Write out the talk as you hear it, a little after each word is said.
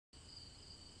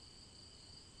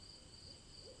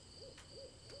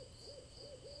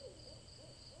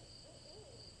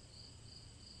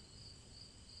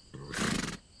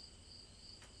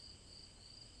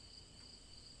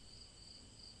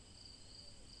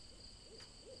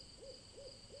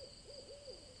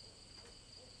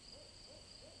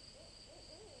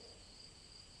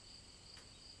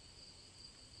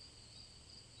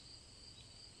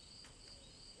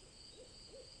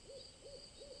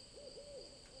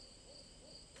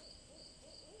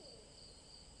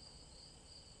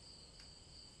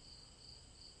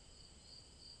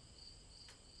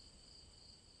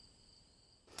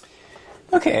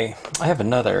Okay, I have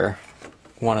another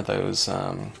one of those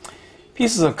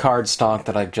pieces of cardstock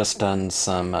that I've just done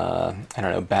some, I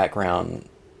don't know, background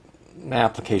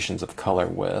applications of color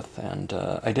with, and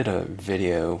I did a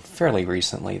video fairly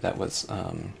recently that was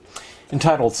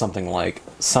entitled something like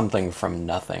Something from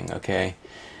Nothing, okay?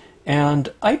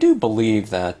 And I do believe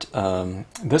that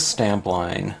this stamp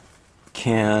line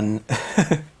can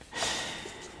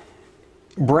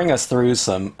bring us through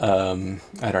some,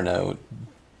 I don't know,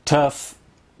 tough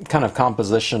kind of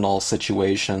compositional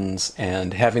situations,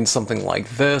 and having something like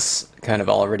this kind of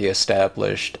already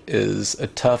established is a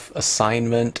tough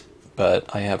assignment, but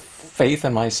I have faith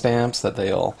in my stamps that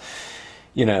they'll,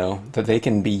 you know, that they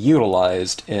can be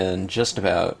utilized in just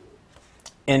about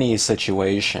any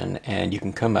situation, and you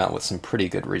can come out with some pretty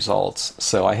good results.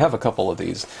 So I have a couple of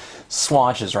these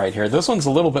swatches right here. This one's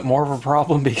a little bit more of a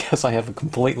problem because I have a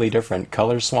completely different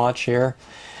color swatch here,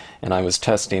 and I was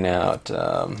testing out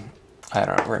I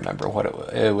don't remember what it was.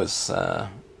 It was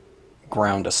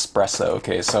ground espresso.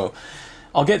 Okay, so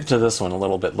I'll get to this one a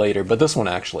little bit later, but this one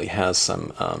actually has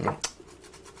some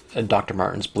Dr.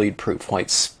 Martin's bleed proof white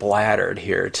splattered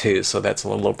here too, so that's a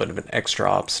little bit of an extra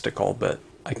obstacle, but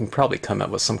I can probably come up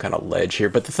with some kind of ledge here.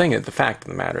 But the fact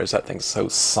of the matter is that thing's so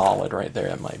solid right there,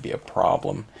 it might be a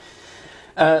problem.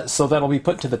 So that'll be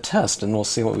put to the test, and we'll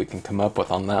see what we can come up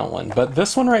with on that one. But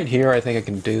this one right here, I think I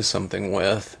can do something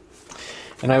with.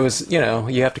 And I was, you know,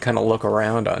 you have to kind of look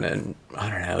around on it, and I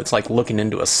don't know, it's like looking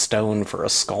into a stone for a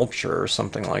sculpture or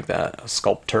something like that, a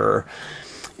sculptor,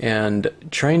 and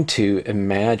trying to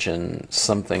imagine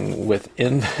something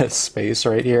within this space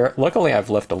right here. Luckily,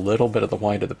 I've left a little bit of the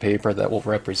white of the paper that will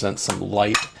represent some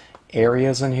light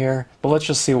areas in here, but let's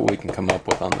just see what we can come up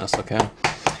with on this, okay?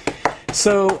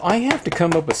 So I have to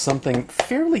come up with something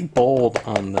fairly bold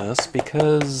on this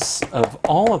because of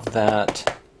all of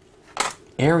that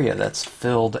area that's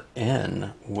filled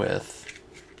in with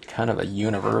kind of a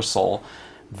universal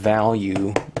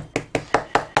value,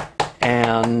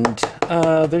 and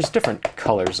there's different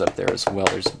colors up there as well.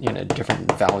 There's, you know,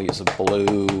 different values of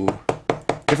blue,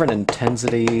 different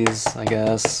intensities, I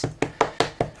guess.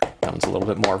 That one's a little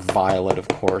bit more violet, of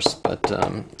course, but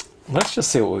let's just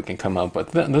see what we can come up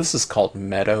with. This is called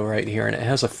Meadow right here, and it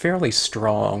has a fairly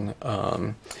strong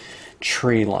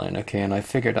tree line, okay, and I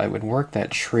figured I would work that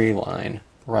tree line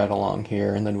right along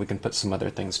here, and then we can put some other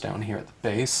things down here at the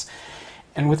base.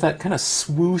 And with that kind of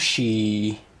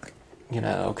swooshy, you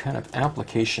know, kind of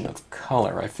application of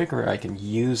color, I figure I can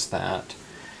use that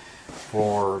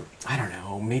for, I don't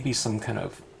know, maybe some kind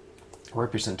of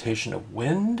representation of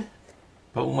wind?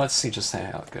 But let's see just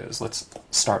how it goes. Let's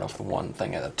start off with one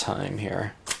thing at a time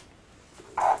here.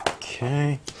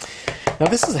 Okay. Now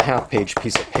this is a half-page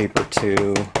piece of paper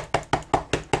too.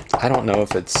 I don't know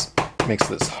if it's makes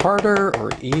this harder or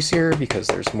easier because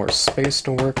there's more space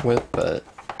to work with, but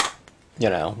you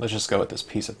know, let's just go with this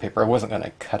piece of paper. I wasn't going to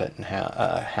cut it in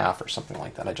half or something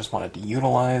like that. I just wanted to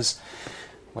utilize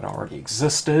what already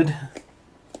existed.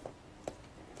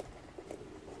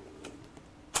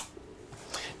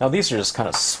 Now these are just kind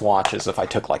of swatches. If I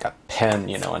took like a pen,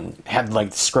 you know, and had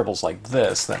like scribbles like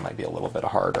this, that might be a little bit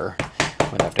harder.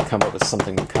 I'd have to come up with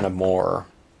something kind of more,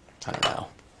 I don't know,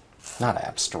 not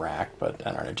abstract, but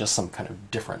I don't know, just some kind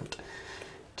of different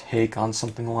take on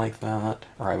something like that.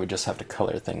 Or I would just have to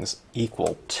color things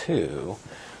equal to,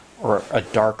 or a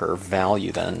darker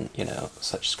value than, you know,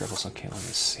 such scribbles. Okay, let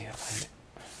me see if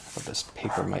this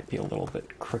paper might be a little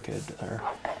bit crooked or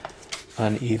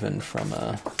uneven from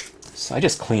so I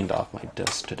just cleaned off my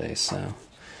disc today, so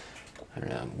I don't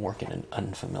know, I'm working in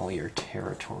unfamiliar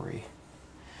territory.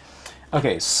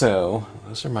 Okay, so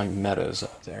those are my meadows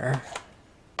up there.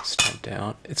 Step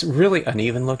down. It's really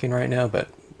uneven looking right now, but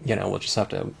you know, we'll just have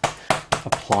to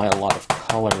apply a lot of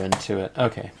color into it.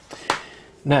 Okay,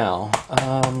 now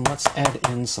let's add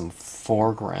in some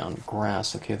foreground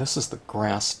grass. Okay, this is the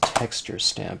grass texture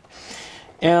stamp,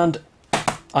 and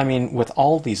I mean, with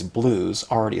all these blues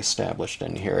already established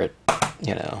in here,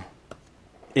 you know,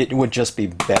 it would just be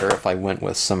better if I went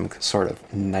with some sort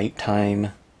of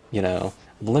nighttime, you know,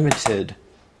 limited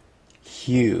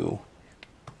hue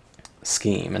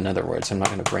scheme. In other words, I'm not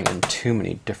going to bring in too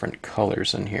many different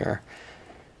colors in here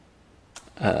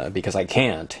because I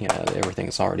can't, you know,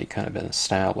 everything's already kind of been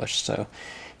established. So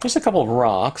here's a couple of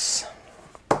rocks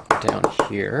down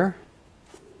here.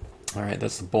 All right,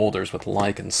 that's the boulders with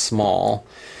Lichen small,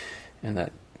 and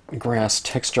that grass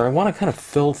texture. I want to kind of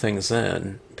fill things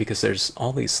in because there's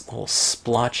all these little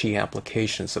splotchy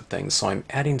applications of things, so I'm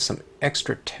adding some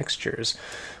extra textures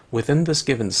within this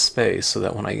given space so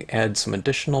that when I add some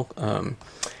additional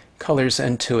colors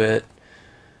into it,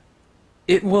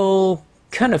 it will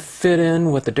kind of fit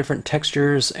in with the different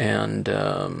textures and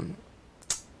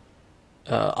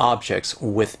objects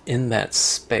within that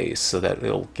space, so that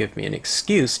it'll give me an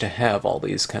excuse to have all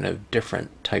these kind of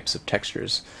different types of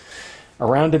textures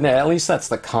around in there. At least that's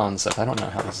the concept. I don't know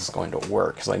how this is going to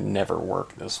work, because I never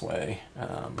work this way.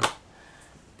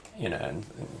 You know,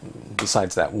 and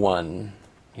besides that one,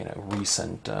 you know,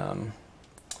 recent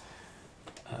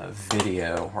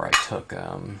video where I took,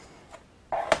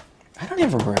 I don't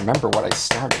even remember what I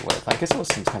started with. I guess it was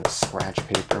some kind of scratch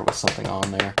paper with something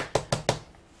on there.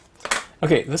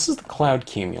 Okay, this is the Cloud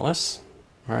Cumulus.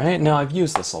 Alright, now I've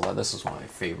used this a lot. This is one of my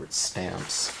favorite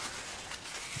stamps.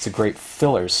 It's a great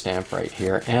filler stamp right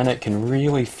here, and it can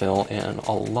really fill in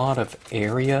a lot of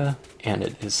area, and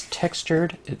it is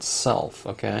textured itself,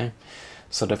 okay?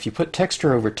 So that if you put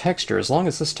texture over texture, as long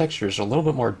as this texture is a little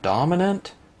bit more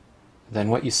dominant than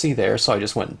what you see there, so I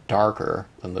just went darker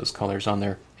than those colors on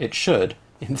there, it should,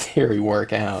 in theory,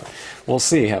 work out. We'll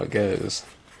see how it goes.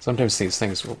 Sometimes these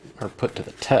things are put to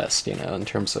the test, you know, in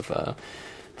terms of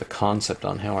the concept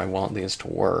on how I want these to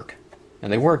work.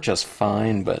 And they work just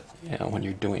fine, but, you know, when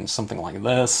you're doing something like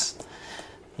this,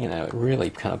 you know, it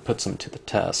really kind of puts them to the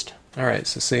test. Alright,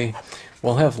 so see,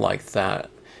 we'll have like that.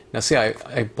 Now see,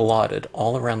 I blotted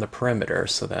all around the perimeter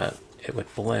so that it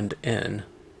would blend in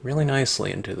really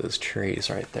nicely into those trees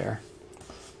right there.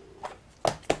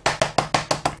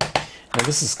 Now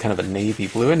this is kind of a navy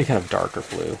blue, any kind of darker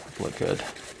blue would look good.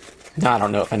 Now I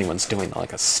don't know if anyone's doing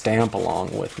like a stamp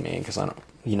along with me, because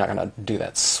you're not going to do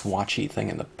that swatchy thing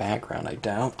in the background, I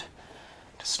doubt,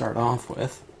 to start off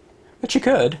with. But you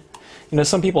could. You know,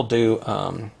 some people do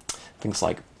things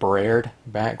like braid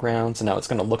backgrounds, and now it's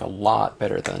going to look a lot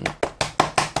better than,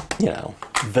 you know,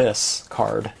 this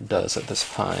card does at this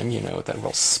time, you know, with that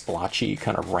real splotchy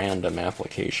kind of random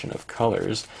application of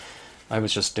colors. I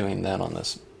was just doing that on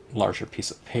this larger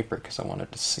piece of paper because I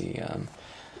wanted to see,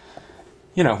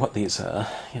 you know, what these,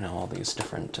 you know, all these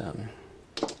different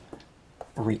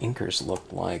re-inkers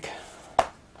look like.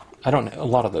 I don't know, a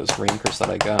lot of those re-inkers that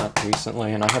I got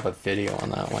recently, and I have a video on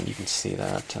that one. You can see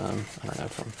that, I don't know,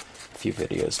 from a few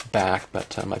videos back,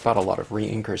 but I bought a lot of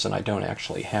re-inkers, and I don't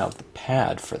actually have the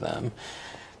pad for them,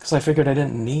 because I figured I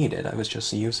didn't need it. I was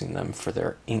just using them for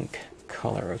their ink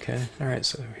color, okay? Alright,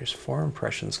 so here's 4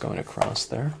 impressions going across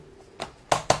there.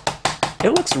 It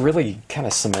looks really kind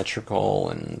of symmetrical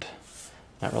and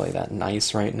not really that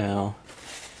nice right now.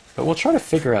 But we'll try to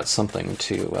figure out something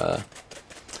to,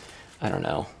 I don't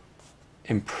know,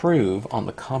 improve on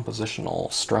the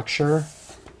compositional structure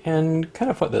and kind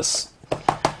of what this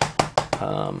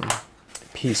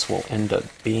piece will end up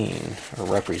being or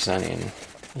representing.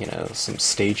 You know, some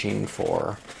staging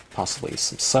for possibly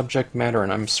some subject matter,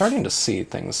 and I'm starting to see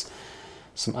things,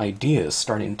 some ideas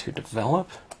starting to develop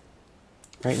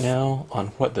right now on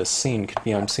what this scene could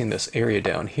be. I'm seeing this area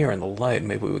down here in the light.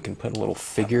 Maybe we can put a little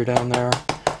figure down there.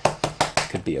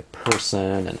 Could be a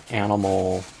person, an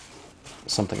animal,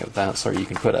 something of that sort. You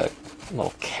can put a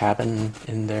little cabin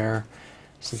in there,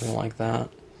 something like that.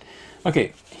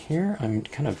 Okay, here I'm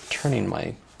kind of turning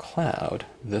my cloud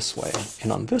this way, and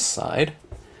on this side,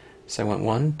 so I went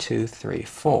 1, 2, 3,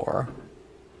 4.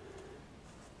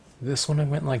 This one I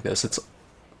went like this. It's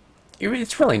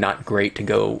really not great to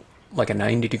go like a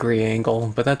 90-degree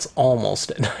angle, but that's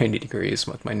almost at 90 degrees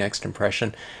with my next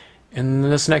impression. And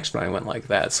this next one I went like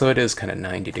that, so it is kind of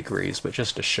 90 degrees, but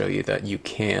just to show you that you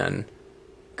can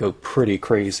go pretty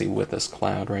crazy with this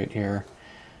cloud right here.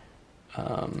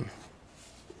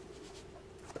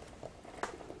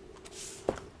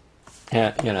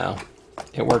 Yeah, you know,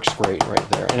 it works great right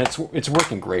there, and it's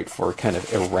working great for kind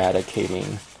of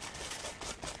eradicating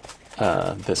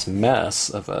this mess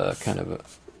of a kind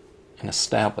of an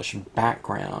established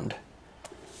background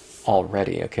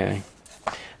already, okay?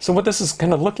 So what this is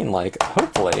kind of looking like,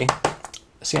 hopefully,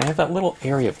 see, I have that little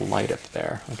area of light up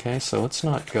there, okay? So let's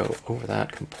not go over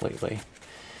that completely.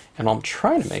 And I'm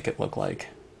trying to make it look like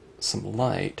some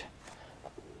light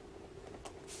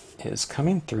is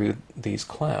coming through these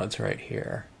clouds right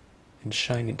here and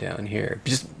shining down here.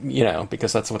 Just, you know,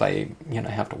 because that's what I, you know,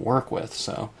 have to work with,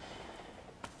 so.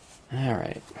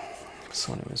 Alright.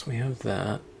 So anyways, we have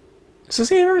that. So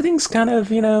see, everything's kind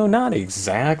of, you know, not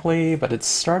exactly, but it's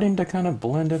starting to kind of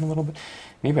blend in a little bit.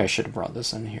 Maybe I should have brought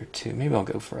this in here too. Maybe I'll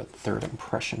go for a third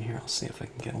impression here. I'll see if I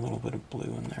can get a little bit of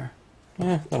blue in there.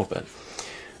 Yeah, a little bit.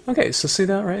 Okay, so see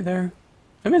that right there?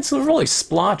 I mean, it's really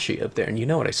splotchy up there, and you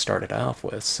know what I started off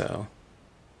with, so.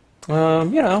 You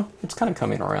know, it's kind of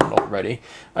coming around already.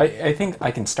 I think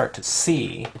I can start to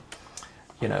see,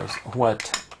 you know,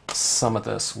 what some of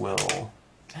this will,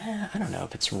 I don't know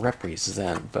if it's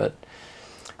represent, but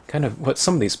kind of what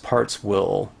some of these parts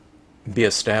will be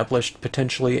established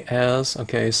potentially as.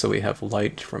 Okay, so we have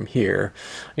light from here.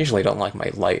 I usually don't like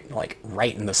my light like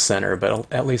right in the center, but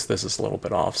at least this is a little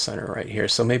bit off center right here.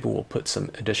 So maybe we'll put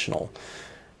some additional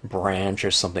branch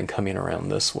or something coming around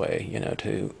this way, you know,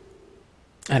 to,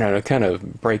 I don't know, kind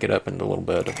of break it up into a little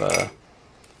bit of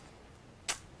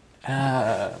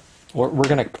a... we're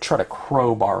going to try to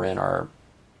crowbar in our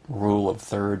rule of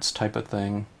thirds type of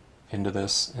thing into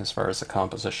this as far as a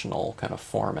compositional kind of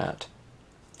format.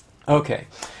 Okay,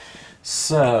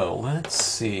 so let's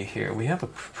see here. We have a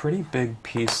pretty big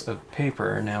piece of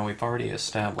paper. Now we've already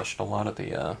established a lot of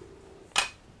the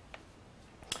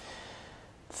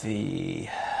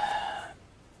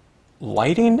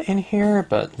lighting in here,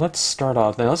 but let's start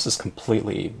off. Now this is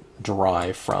completely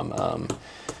dry from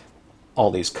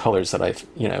all these colors that I've,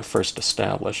 you know, first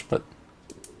established, but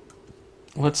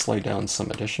let's lay down some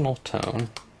additional tone.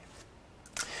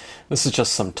 This is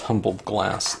just some tumbled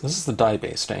glass. This is the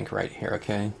dye-based ink right here,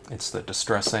 okay? It's the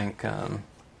Distress Ink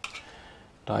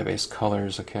dye-based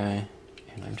colors, okay?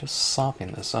 And I'm just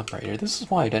sopping this up right here. This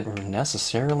is why I didn't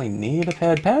necessarily need a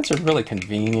pad. Pads are really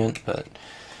convenient, but,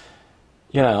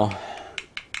 you know,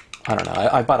 I don't know.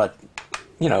 I bought a,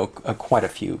 you know, quite a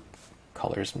few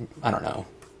colors. I don't know.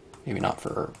 Maybe not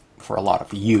for a lot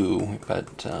of you,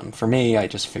 but for me, I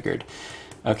just figured,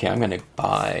 okay, I'm going to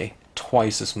buy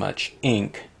twice as much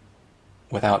ink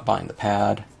without buying the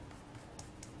pad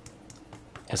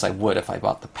as I would if I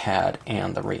bought the pad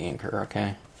and the re-inker,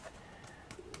 okay?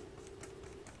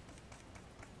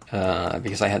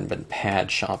 Because I hadn't been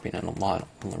pad shopping in a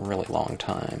really long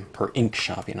time, or ink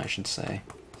shopping, I should say.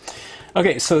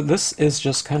 Okay, so this is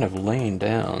just kind of laying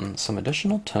down some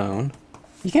additional tone.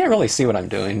 You can't really see what I'm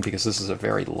doing because this is a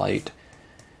very light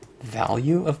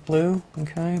value of blue,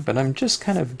 okay? But I'm just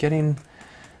kind of getting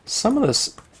some of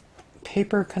this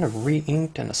paper kind of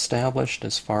re-inked and established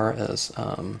as far as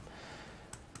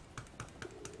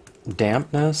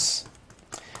dampness.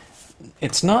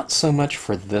 It's not so much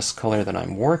for this color that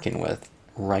I'm working with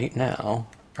right now,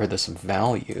 or this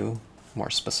value more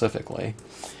specifically.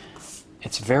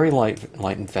 It's very light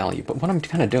in value, but what I'm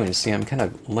kind of doing is, see, I'm kind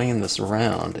of laying this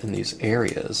around in these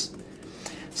areas.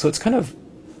 So it's kind of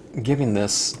giving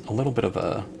this a little bit of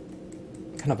a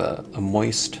kind of a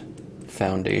moist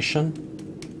foundation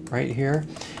right here,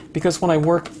 because when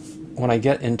I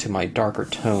get into my darker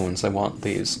tones, I want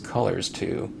these colors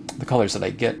the colors that I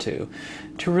get to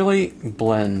really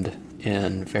blend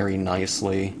in very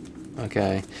nicely,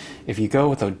 okay? If you go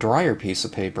with a drier piece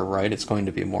of paper, right, it's going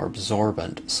to be more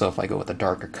absorbent. So if I go with a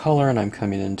darker color and I'm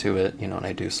coming into it, you know, and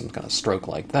I do some kind of stroke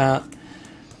like that,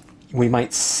 we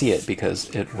might see it because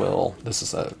it will, this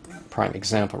is a prime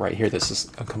example right here, this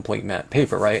is a complete matte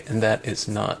paper, right, and that is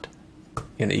not,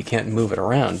 you know, you can't move it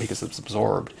around because it's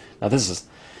absorbed. Now this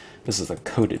is a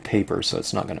coated paper, so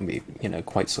it's not going to be, you know,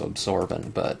 quite so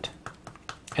absorbent, but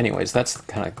anyways, that's the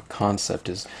kind of concept,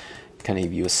 is kind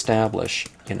of you establish,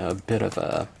 you know, a bit of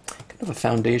a kind of a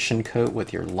foundation coat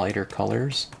with your lighter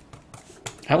colors.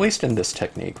 At least in this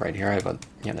technique right here, I have a,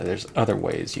 you know, there's other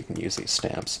ways you can use these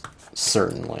stamps,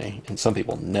 certainly, and some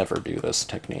people never do this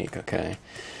technique, okay?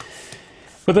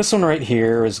 But this one right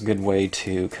here is a good way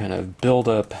to kind of build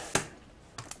up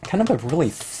kind of a really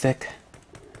thick,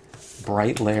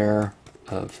 bright layer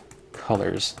of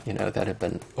colors, you know, that have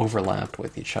been overlapped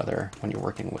with each other when you're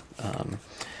working with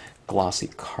glossy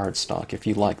cardstock, if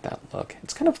you like that look.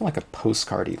 It's kind of like a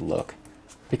postcardy look,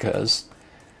 because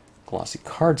glossy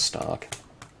cardstock,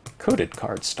 coated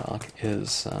cardstock,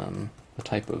 is the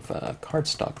type of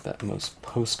cardstock that most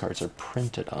postcards are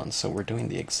printed on. So we're doing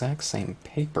the exact same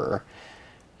paper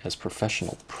as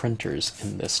professional printers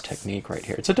in this technique right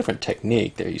here. It's a different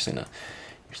technique. They're using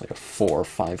usually a 4 or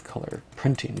 5 color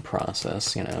printing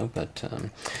process, you know, but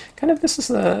kind of this is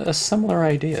a similar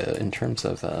idea in terms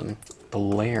of the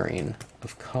layering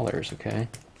of colors, okay?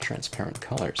 Transparent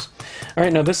colors. All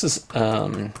right, now this is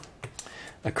a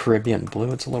Caribbean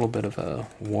blue. It's a little bit of a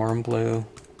warm blue.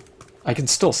 I can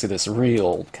still see this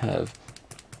real kind of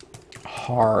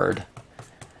hard,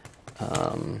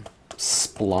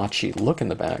 splotchy look in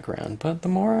the background, but the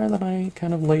more that I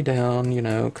kind of lay down, you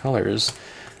know, colors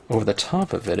over the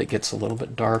top of it, it gets a little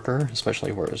bit darker,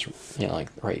 especially where it's, you know, like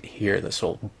right here, this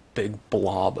whole big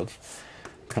blob of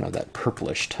kind of that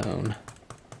purplish tone.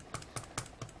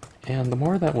 And the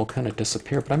more that will kind of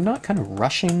disappear, but I'm not kind of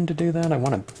rushing to do that. I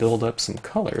want to build up some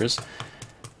colors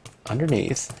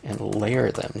underneath and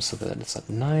layer them so that it's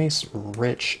a nice,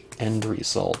 rich end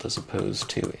result as opposed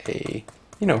to a,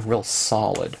 you know, real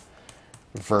solid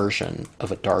version of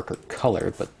a darker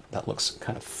color, but that looks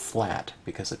kind of flat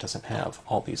because it doesn't have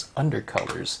all these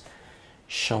undercolors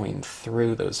showing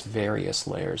through those various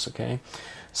layers, okay?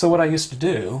 So what I used to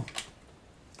do,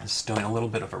 is doing a little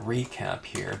bit of a recap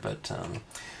here, but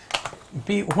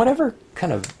whatever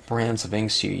kind of brands of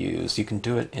inks you use, you can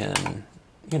do it in,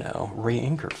 you know,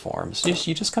 re-inker forms.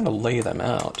 You just kind of lay them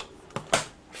out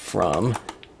from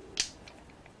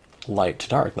light to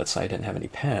dark. Let's say I didn't have any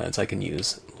pads. I can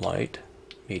use light,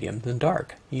 medium, then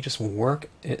dark. You just work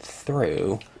it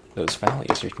through those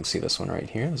values. You can see this one right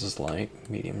here. This is light,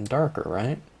 medium, and darker,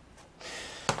 right?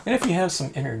 And if you have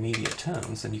some intermediate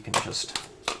tones, then you can just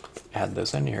add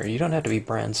those in here. You don't have to be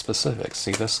brand specific.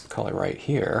 See, this color right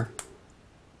here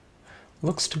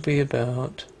looks to be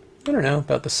about, I don't know,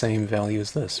 about the same value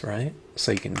as this, right?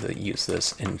 So you can use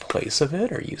this in place of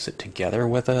it or use it together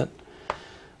with it.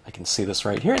 I can see this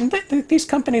right here. And these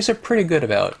companies are pretty good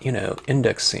about, you know,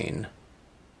 indexing,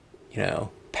 you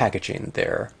know, packaging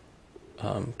their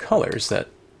colors that,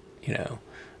 you know,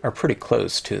 are pretty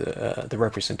close to the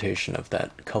representation of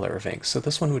that color of ink. So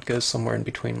this one would go somewhere in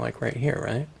between, like right here,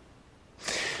 right?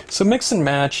 So mix and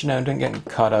match, you know, don't get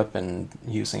caught up in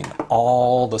using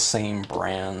all the same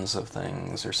brands of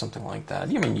things or something like that.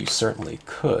 I mean, you certainly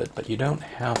could, but you don't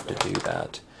have to do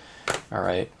that. All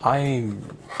right, I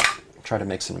try to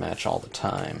mix and match all the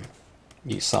time.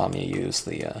 You saw me use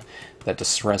the that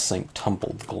Distress Ink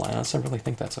Tumbled Glass. I really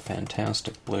think that's a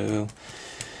fantastic blue.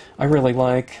 I really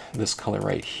like this color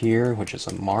right here, which is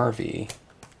a Marvy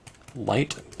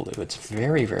light blue. It's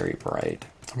very, very bright.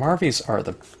 Marvies are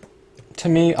the, to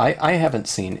me, I haven't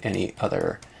seen any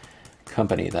other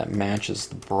company that matches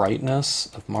the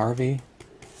brightness of Marvy.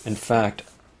 In fact,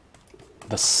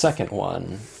 the second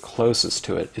one closest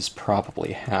to it is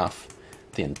probably half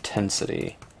the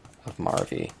intensity of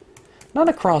Marvy. Not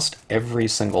across every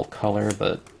single color,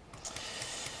 but,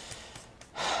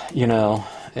 you know,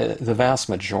 the vast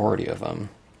majority of them.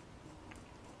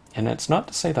 And it's not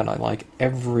to say that I like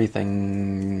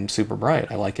everything super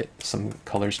bright. I like some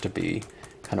colors to be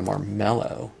kind of more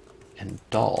mellow and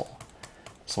dull,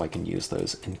 so I can use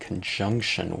those in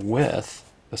conjunction with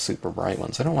the super bright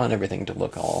ones. I don't want everything to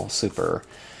look all super,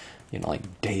 you know,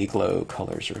 like day glow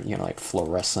colors, or, you know, like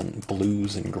fluorescent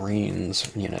blues and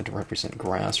greens, you know, to represent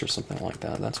grass or something like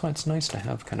that. That's why it's nice to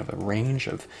have kind of a range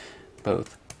of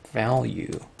both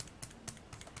value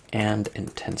and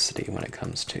intensity when it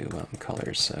comes to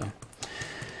colors. So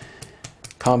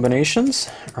combinations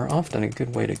are often a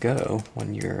good way to go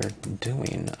when you're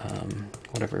doing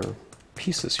whatever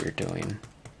pieces you're doing,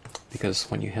 because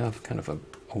when you have kind of a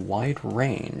wide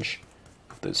range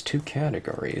of those two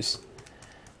categories,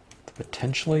 the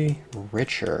potentially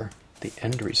richer the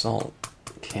end result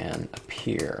can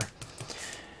appear.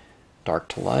 Dark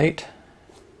to light,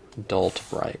 dull to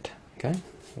bright, okay?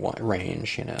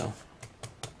 Range, you know.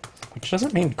 Which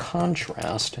doesn't mean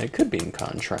contrast. It could be in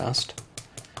contrast,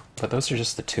 but those are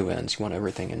just the two ends. You want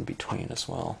everything in between as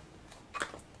well.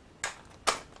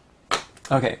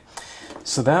 Okay,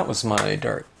 so that was my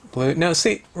dark blue. Now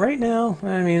see, right now,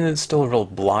 I mean, it's still real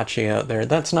blotchy out there.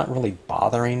 That's not really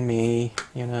bothering me,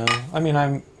 you know. I mean,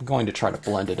 I'm going to try to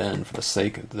blend it in for the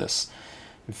sake of this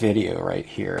video right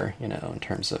here, you know, in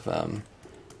terms of,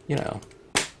 you know,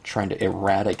 trying to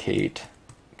eradicate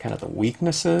kind of the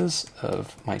weaknesses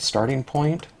of my starting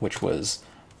point, which was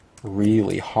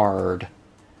really hard,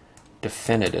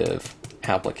 definitive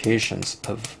applications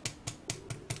of,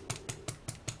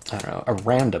 I don't know,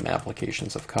 random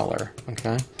applications of color,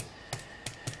 okay?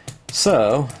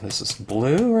 So, this is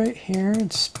blue right here.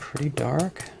 It's pretty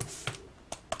dark.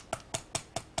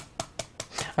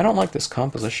 I don't like this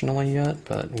compositionally yet,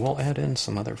 but we'll add in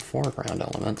some other foreground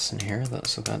elements in here,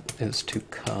 so that is to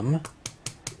come.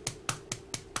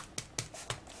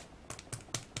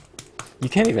 You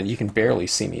can barely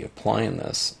see me applying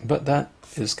this, but that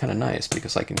is kind of nice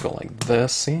because I can go like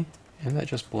this, see? And that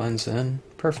just blends in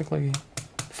perfectly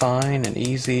fine and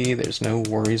easy. There's no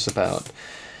worries about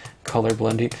color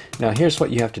blending. Now here's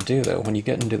what you have to do though. When you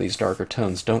get into these darker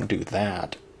tones, don't do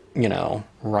that, you know,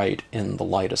 right in the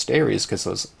lightest areas, because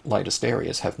those lightest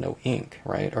areas have no ink,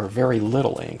 right? Or very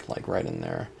little ink, like right in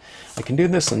there. I can do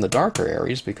this in the darker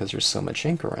areas because there's so much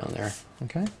ink around there,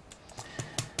 okay?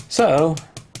 So,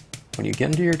 when you get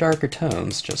into your darker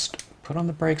tones, just put on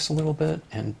the brakes a little bit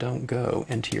and don't go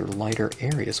into your lighter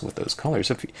areas with those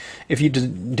colors. If you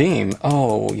deem,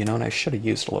 oh, you know, and I should have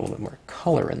used a little bit more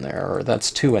color in there, or that's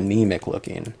too anemic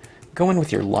looking, go in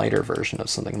with your lighter version of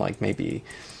something like maybe,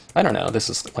 I don't know, this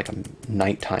is like a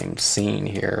nighttime scene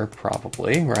here,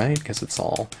 probably, right? Because it's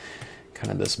all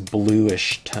kind of this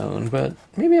bluish tone, but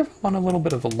maybe I want a little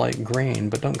bit of a light green,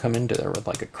 but don't come into there with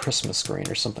like a Christmas green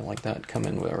or something like that. Come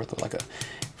in with like a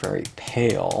very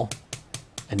pale,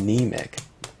 anemic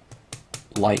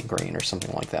light green or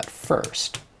something like that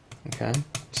first, okay?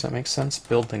 Does that make sense?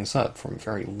 Build things up from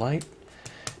very light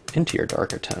into your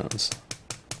darker tones.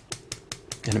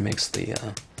 And it makes the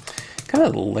kind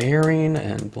of layering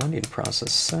and blending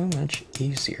process so much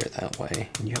easier that way.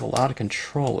 And you have a lot of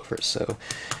control over it, so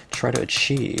try to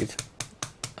achieve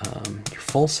your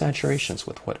full saturations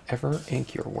with whatever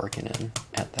ink you're working in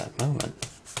at that moment.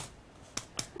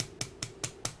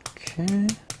 Okay.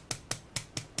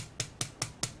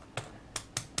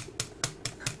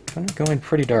 Kind of going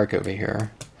pretty dark over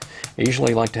here. I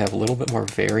usually like to have a little bit more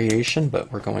variation,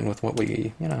 but we're going with what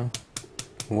we,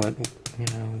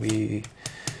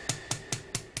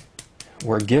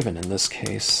 we're given in this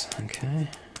case, okay?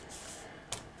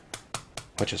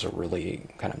 Which is a really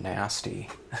kind of nasty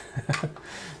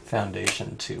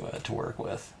foundation to work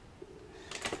with.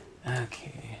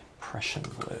 Okay, Prussian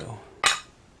blue.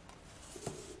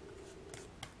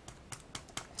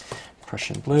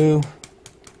 Prussian blue.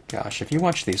 Gosh, if you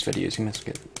watch these videos, you must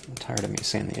get tired of me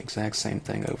saying the exact same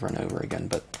thing over and over again,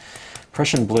 but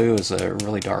Prussian blue is a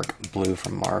really dark blue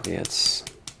from Marvy. It's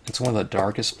one of the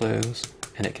darkest blues,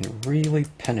 and it can really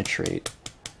penetrate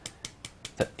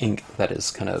the ink that is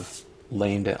kind of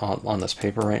laying on this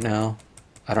paper right now.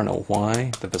 I don't know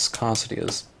why. The viscosity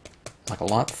is like a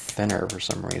lot thinner for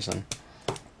some reason.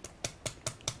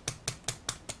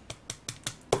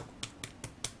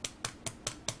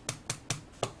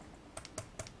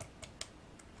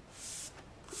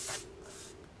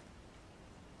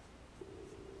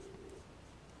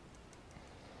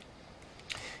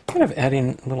 Kind of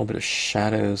adding a little bit of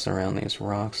shadows around these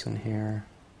rocks in here.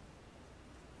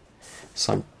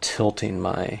 So I'm tilting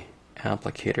my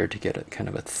applicator to get kind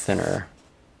of a thinner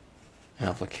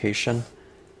application.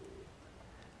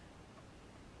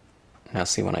 Now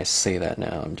see, when I say that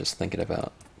now, I'm just thinking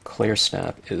about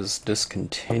ClearSnap is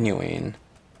discontinuing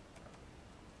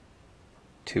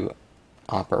to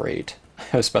operate.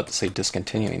 I was about to say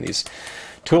discontinuing. These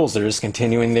tools are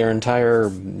discontinuing their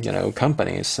entire,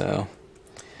 company, so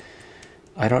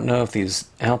I don't know if these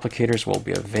applicators will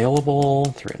be available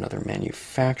through another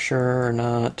manufacturer or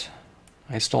not.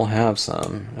 I still have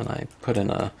some, and I put in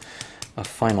a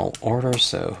final order,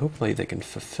 so hopefully they can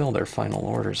fulfill their final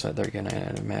orders that they're going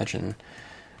to, imagine,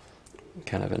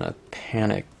 kind of in a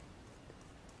panic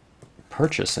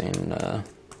purchasing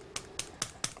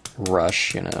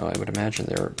rush. I would imagine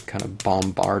they're kind of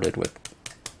bombarded with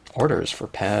orders for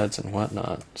pads and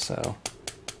whatnot, so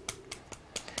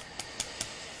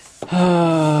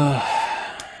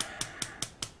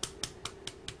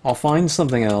I'll find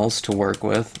something else to work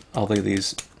with, although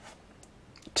these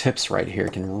tips right here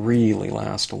can really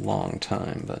last a long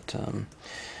time. But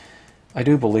I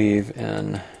do believe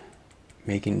in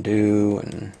making do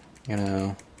and,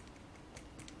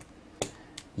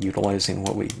 utilizing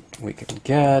what we can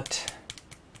get.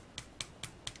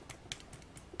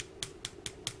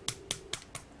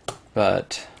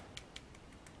 But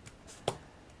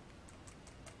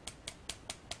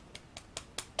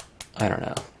I don't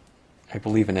know. I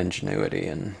believe in ingenuity,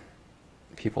 and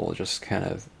people just kind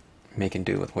of making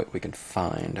do with what we can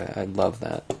find. I love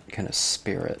that kind of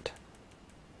spirit.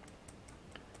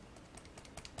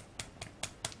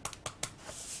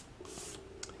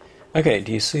 Okay,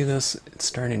 do you see this? It's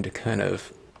starting to kind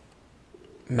of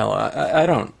mellow. I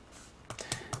don't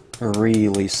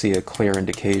really see a clear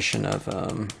indication of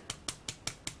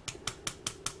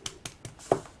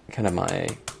kind of my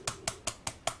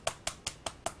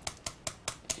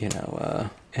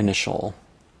initial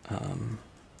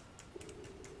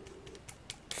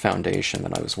foundation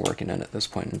that I was working in at this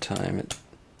point in time.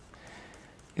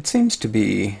 It seems to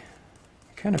be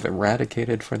kind of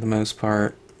eradicated for the most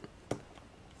part.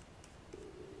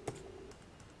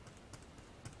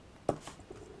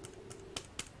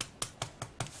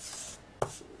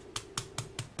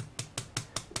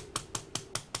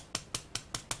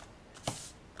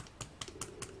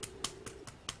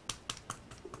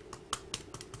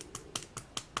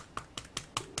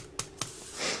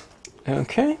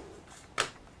 Okay.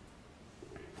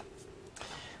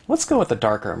 Let's go with the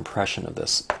darker impression of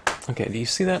this. Okay, do you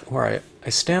see that? Where I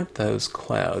stamped those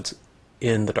clouds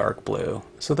in the dark blue.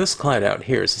 So this cloud out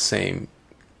here is the same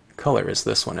color as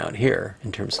this one out here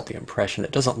in terms of the impression.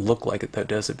 It doesn't look like it though,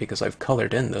 does it? Because I've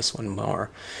colored in this one more.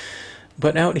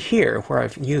 But out here, where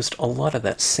I've used a lot of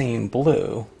that same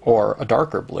blue, or a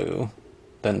darker blue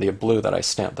than the blue that I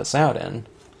stamped this out in,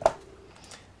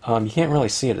 you can't really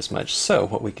see it as much. So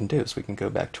what we can do is we can go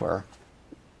back to our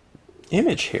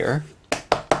image here,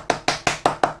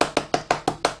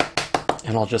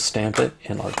 and I'll just stamp it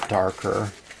in a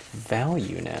darker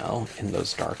value now in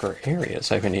those darker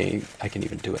areas. I can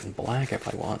even do it in black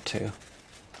if I want to.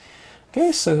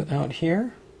 Okay, so out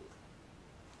here,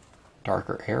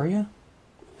 darker area.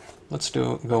 Let's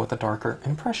go with a darker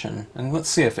impression, and let's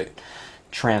see if it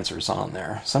transfers on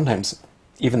there. Sometimes,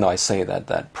 even though I say that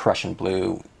that Prussian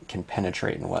blue can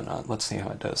penetrate and whatnot, let's see how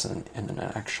it does in an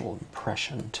actual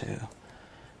impression too.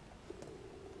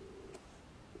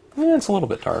 Yeah, it's a little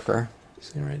bit darker.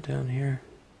 See right down here.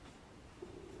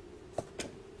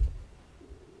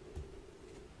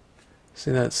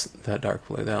 See, that's that dark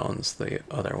blue. That one's the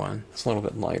other one. It's a little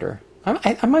bit lighter.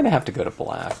 I might have to go to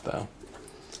black though.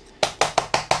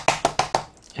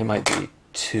 It might be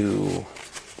too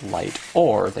light,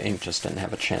 or the ink just didn't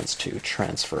have a chance to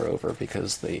transfer over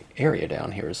because the area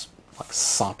down here is like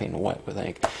sopping wet with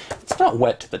ink. It's not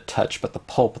wet to the touch, but the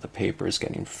pulp of the paper is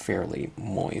getting fairly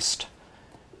moist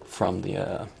from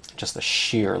the just the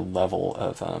sheer level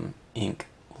of ink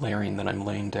layering that I'm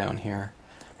laying down here.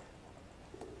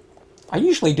 I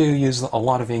usually do use a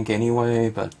lot of ink anyway,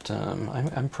 but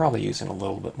I'm probably using a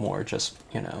little bit more just,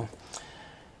 you know,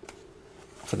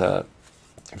 for the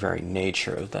very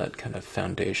nature of that kind of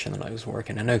foundation that I was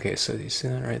working in. Okay, so you see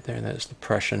that right there? That's the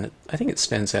Prussian. I think it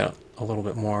stands out a little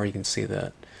bit more. You can see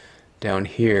that down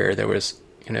here there was,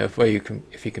 you know,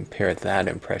 if you compare that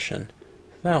impression to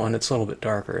that one, it's a little bit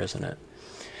darker, isn't it?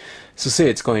 So see,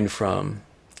 it's going from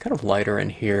kind of lighter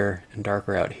in here and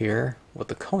darker out here with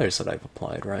the colors that I've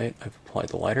applied, right? I've applied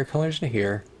the lighter colors to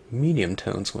here, medium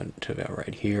tones went to about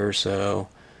right here or so,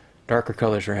 darker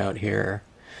colors are out here.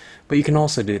 But you can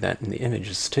also do that in the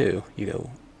images too. You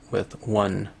go with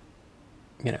one,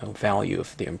 you know, value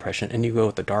of the impression, and you go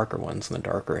with the darker ones in the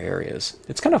darker areas.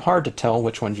 It's kind of hard to tell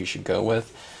which ones you should go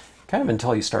with, kind of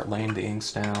until you start laying the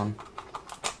inks down.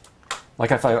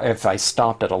 Like if I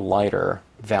stopped at a lighter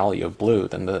value of blue,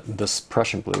 then this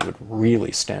Prussian blue would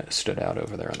really stood out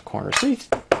over there in the corner. So you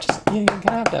kind of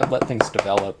have to let things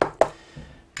develop,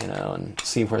 you know, and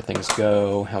see where things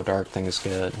go, how dark things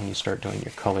get, and you start doing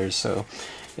your colors. So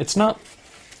it's not,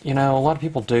 you know, a lot of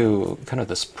people do kind of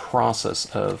this process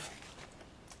of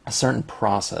a certain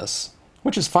process,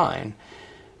 which is fine,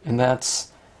 and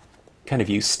that's kind of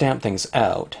you stamp things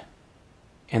out,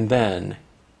 and then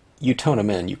you tone them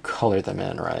in, you color them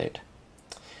in, right?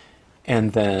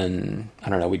 And then, I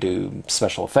don't know, we do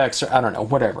special effects, or I don't know,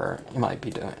 whatever you might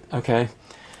be doing, okay?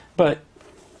 But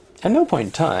at no point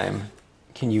in time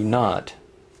can you not,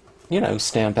 you know,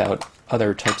 stamp out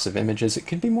other types of images. It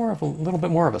could be more of a little bit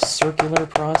more of a circular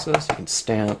process. You can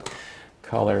stamp,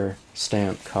 color,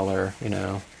 you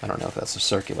know. I don't know if that's a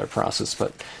circular process,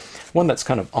 but one that's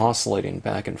kind of oscillating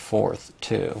back and forth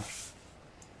too.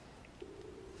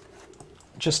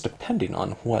 Just depending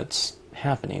on what's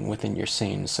happening within your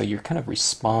scene, so you're kind of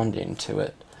responding to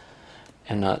it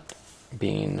and not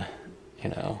being, you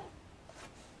know,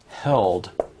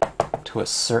 held to a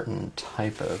certain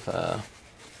type of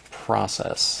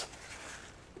process.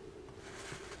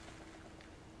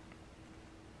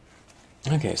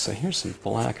 Okay, so here's some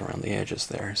black around the edges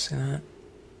there. See that?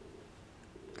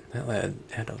 That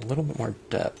had a little bit more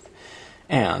depth.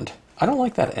 And I don't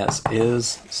like that as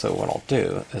is, so what I'll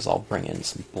do is I'll bring in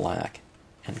some black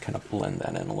and kind of blend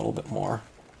that in a little bit more.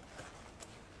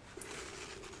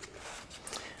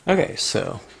 Okay,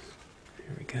 so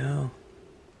here we go.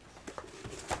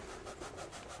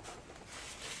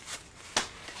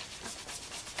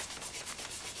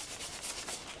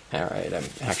 Alright, I'm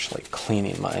actually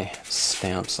cleaning my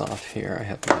stamps off here. I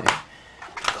have my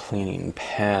cleaning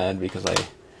pad because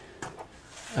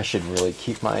I should really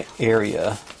keep my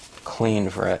area clean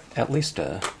for at least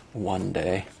one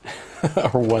day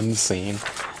or one scene.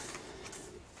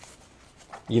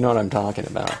 You know what I'm talking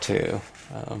about too.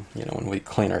 You know, when we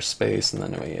clean our space and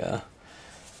then we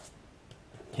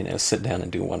you know, sit down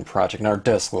and do one project, and our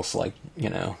desk looks like, you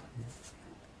know,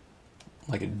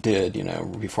 like it did, you know,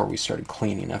 before we started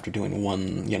cleaning after doing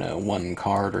one, you know, one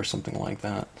card or something like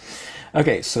that.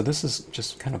 Okay, so this is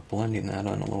just kind of blending that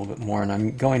on a little bit more, and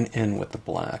I'm going in with the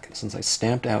black. Since I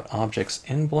stamped out objects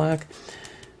in black,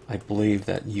 I believe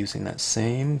that using that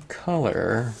same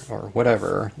color, or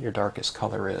whatever your darkest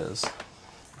color is,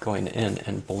 going in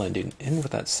and blending in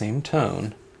with that same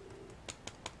tone,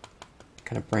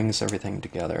 kind of brings everything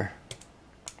together.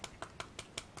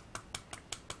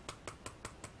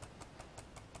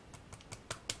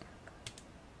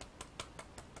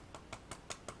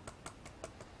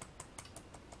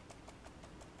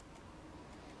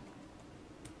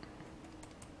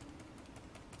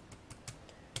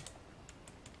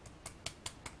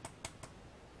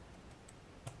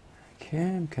 Okay,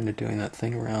 I'm kind of doing that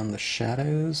thing around the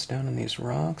shadows down in these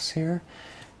rocks here,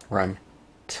 where I'm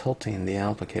tilting the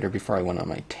applicator before I went on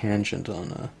my tangent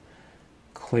on a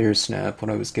clear snap. What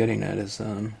I was getting at is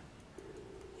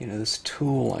you know, this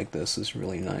tool like this is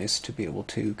really nice to be able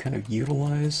to kind of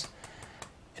utilize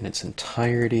in its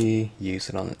entirety, use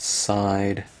it on its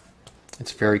side.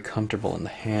 It's very comfortable in the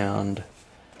hand.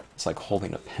 It's like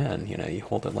holding a pen, you know, you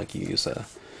hold it like you use a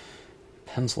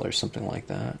pencil or something like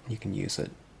that. You can use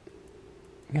it,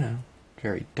 you know,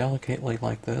 very delicately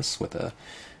like this with a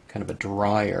kind of a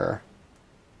drier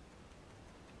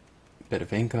bit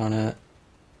of ink on it.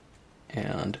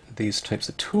 And these types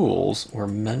of tools were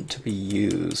meant to be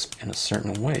used in a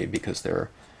certain way because they're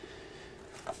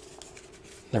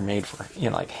made for, you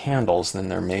know, like handles, then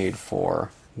they're made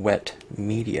for wet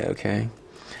media, okay?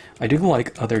 I do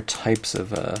like other types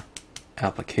of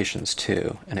applications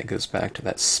too, and it goes back to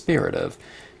that spirit of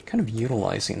kind of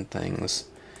utilizing things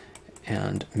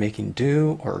and making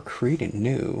do or creating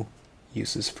new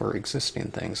uses for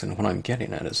existing things. And what I'm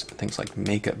getting at is things like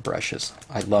makeup brushes.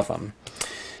 I love them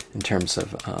in terms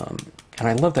of, and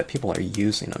I love that people are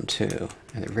using them too,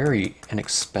 and they're very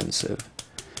inexpensive.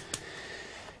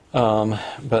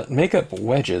 But makeup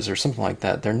wedges or something like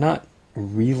that, they're not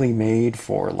really made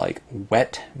for like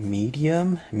wet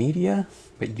media,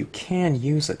 but you can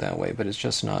use it that way, but it's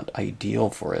just not ideal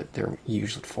for it. They're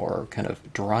used for kind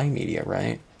of dry media,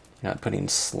 right? You're not putting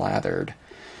slathered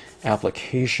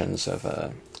applications of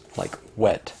like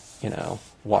wet, you know,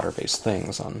 water-based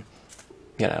things on,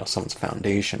 you know, someone's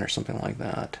foundation or something like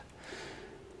that.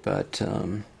 But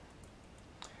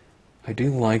I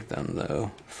do like them though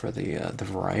for the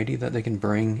variety that they can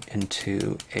bring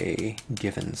into a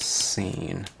given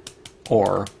scene,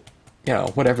 or, you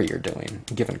know, whatever you're doing,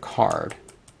 a given card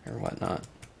or whatnot.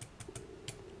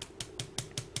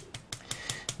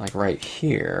 Like right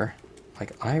here,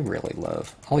 like I really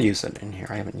love, I'll use it in here.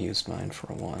 I haven't used mine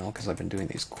for a while because I've been doing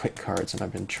these quick cards and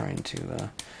I've been trying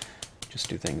to just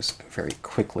do things very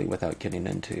quickly without getting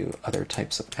into other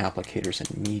types of applicators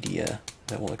and media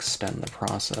that will extend the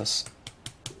process.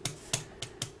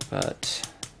 But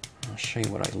I'll show you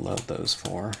what I load those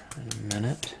for in a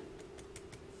minute.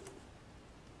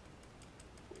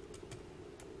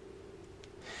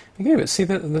 Okay, but see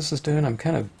what this is doing? I'm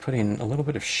kind of putting a little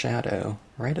bit of shadow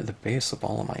right at the base of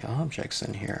all of my objects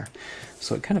in here.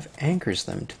 So it kind of anchors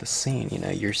them to the scene. You know,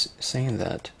 you're saying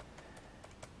that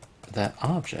that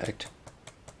object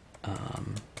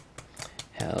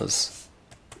has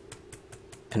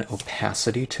an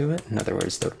opacity to it. In other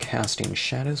words, they're casting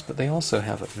shadows, but they also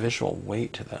have a visual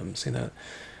weight to them. See that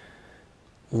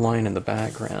line in the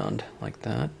background like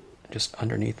that, just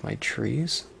underneath my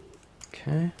trees?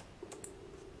 Okay.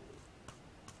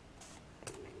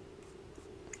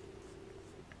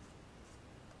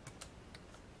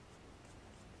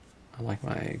 I like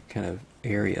my kind of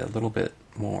area a little bit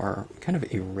more kind of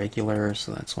irregular,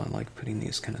 so that's why I like putting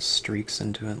these kind of streaks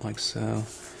into it like so.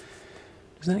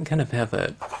 Doesn't it kind of have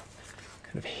that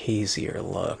kind of hazier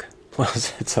look?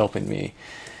 Plus it's helping me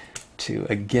to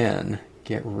again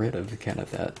get rid of kind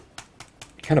of that,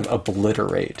 kind of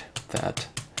obliterate that,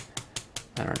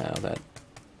 I don't know, that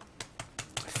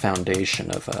foundation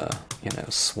of you know,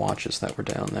 swatches that were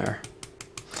down there.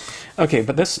 Okay,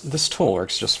 but this tool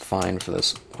works just fine for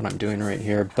this, what I'm doing right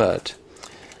here, but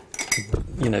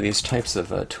you know, these types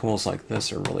of tools like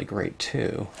this are really great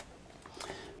too.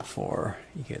 For,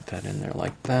 you get that in there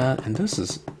like that, and this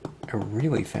is a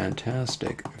really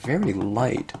fantastic, very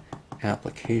light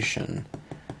application,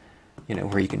 you know,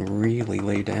 where you can really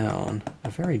lay down a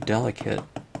very delicate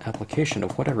application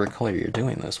of whatever color you're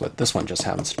doing this with. This one just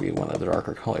happens to be one of the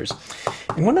darker colors.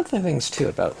 And one of the things too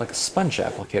about like a sponge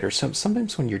applicator, so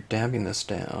sometimes when you're dabbing this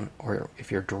down, or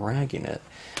if you're dragging it,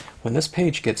 when this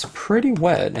page gets pretty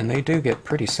wet, and they do get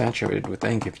pretty saturated with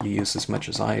ink if you use as much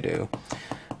as I do,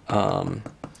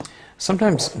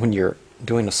 sometimes when you're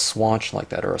doing a swatch like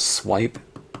that or a swipe,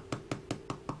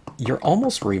 you're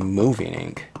almost removing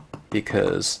ink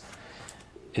because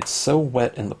it's so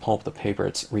wet in the pulp of the paper,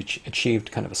 it's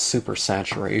achieved kind of a super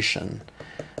saturation.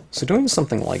 So doing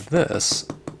something like this,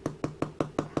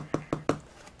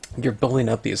 you're building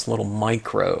up these little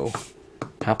micro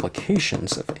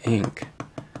applications of ink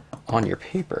on your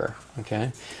paper,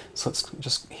 okay? So it's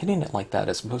just hitting it like that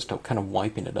as opposed to kind of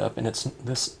wiping it up, and it's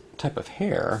this type of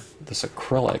hair, this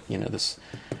acrylic, you know, this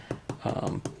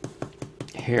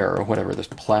hair or whatever, this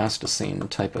plasticine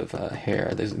type of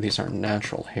hair. These aren't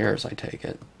natural hairs, I take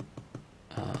it.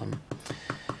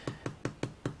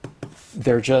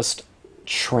 They're just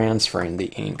transferring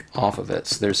the ink off of it,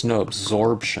 so there's no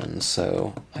absorption,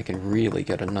 so I can really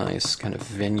get a nice kind of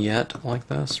vignette like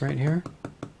this right here.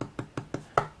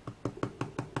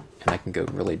 And I can go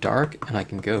really dark, and I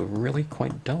can go really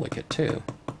quite delicate too.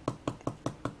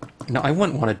 Now, I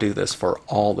wouldn't want to do this for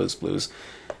all those blues.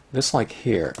 This, like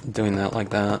here, doing that like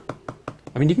that,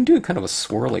 I mean, you can do kind of a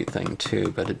swirly thing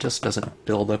too, but it just doesn't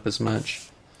build up as much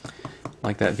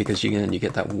like that because you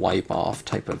get that wipe off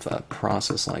type of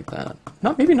process like that.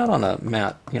 Maybe not on a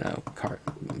matte, card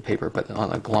paper, but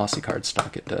on a glossy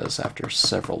cardstock it does after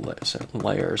several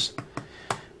layers.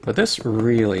 But this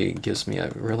really gives me a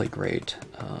really great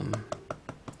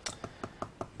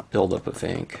buildup of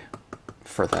ink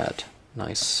for that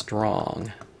nice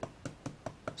strong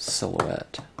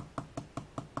silhouette,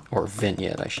 or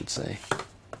vignette, I should say.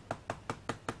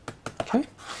 Okay,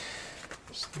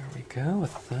 so there we go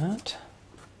with that.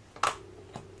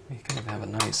 We kind of have a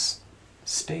nice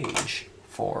stage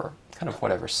for kind of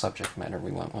whatever subject matter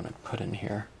we want to put in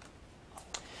here.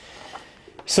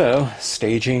 So,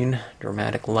 staging,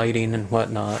 dramatic lighting, and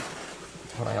whatnot.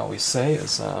 What I always say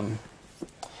is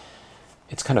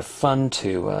it's kind of fun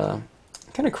to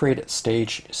kind of create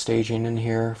staging in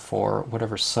here for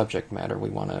whatever subject matter we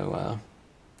want to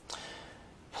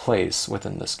place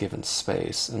within this given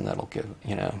space, and that'll give,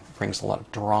 brings a lot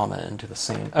of drama into the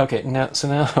scene. Okay, now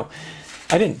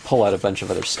I didn't pull out a bunch of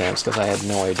other stamps because I had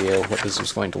no idea what this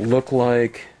was going to look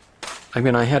like. I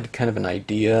mean, I had kind of an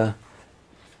idea,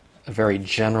 a very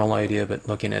general idea, but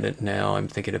looking at it now, I'm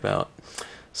thinking about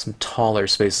some taller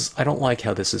spaces. I don't like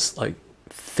how this is like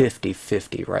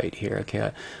 50-50 right here.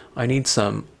 Okay, I need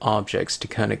some objects to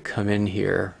kind of come in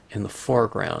here in the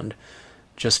foreground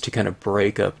just to kind of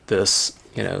break up this,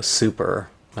 super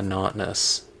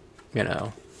monotonous,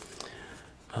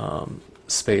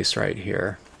 space right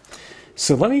here.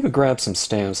 So let me go grab some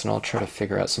stamps and I'll try to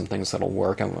figure out some things that'll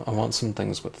work. I want some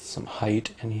things with some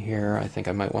height in here. I think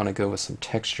I might want to go with some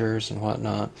textures and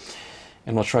whatnot.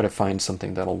 And we'll try to find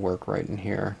something that'll work right in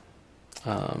here.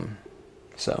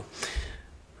 So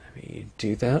let me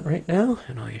do that right now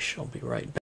and I shall be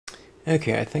right back.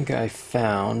 Okay, I think I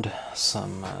found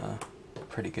some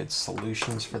pretty good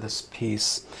solutions for this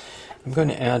piece. I'm going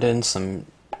to add in some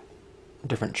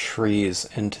different trees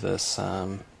into this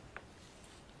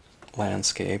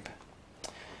landscape,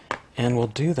 and we'll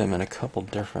do them in a couple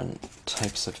different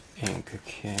types of ink.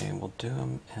 Okay, we'll do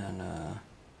them in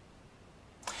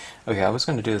okay, I was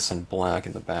going to do this in black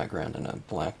in the background in a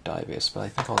black dye base, but I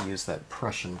think I'll use that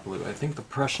Prussian blue. I think the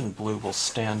Prussian blue will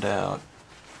stand out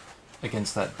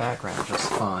against that background just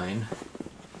fine.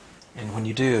 And when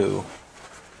you do,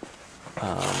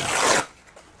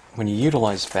 when you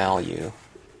utilize value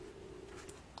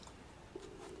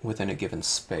within a given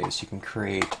space, you can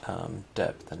create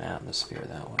depth and atmosphere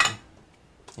that way.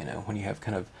 When you have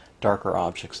kind of darker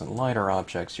objects and lighter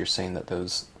objects, you're saying that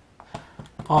those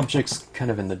objects kind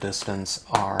of in the distance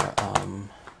are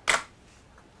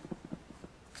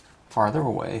farther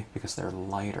away because they're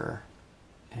lighter,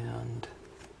 and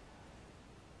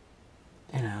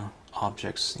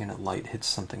objects, light hits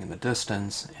something in the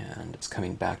distance and it's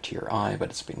coming back to your eye, but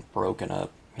it's being broken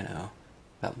up,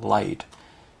 that light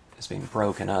is being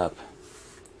broken up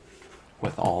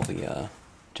with all the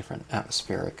different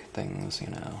atmospheric things,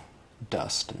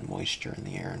 dust and moisture in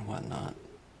the air and whatnot.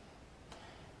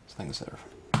 So things that are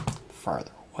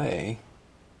farther away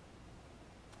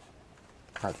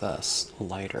are thus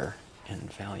lighter in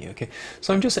value. Okay,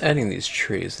 so I'm just adding these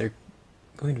trees. They're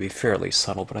going to be fairly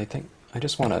subtle, but I think I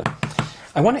just want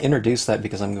to introduce that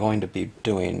because I'm going to be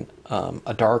doing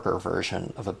a darker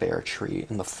version of a bare tree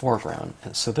in the foreground.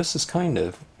 And so this is kind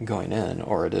of going in,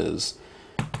 or it is,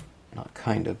 not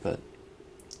kind of, but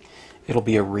it'll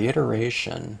be a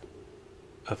reiteration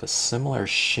of a similar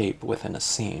shape within a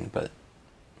scene, but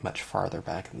much farther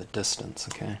back in the distance,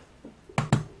 okay?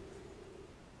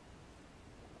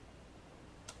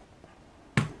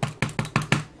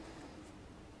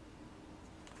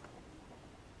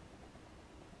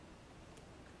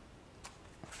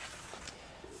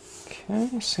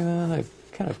 Okay, see that? I've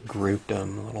kind of grouped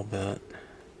them a little bit.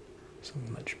 There's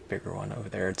a much bigger one over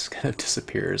there. It kind of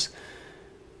disappears.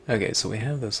 Okay, so we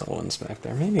have those little ones back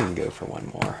there. Maybe we can go for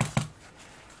one more.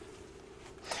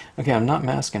 Okay, I'm not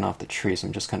masking off the trees.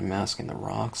 I'm just kind of masking the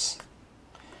rocks.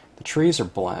 The trees are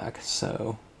black,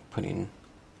 so putting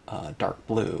dark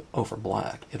blue over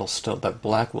black, that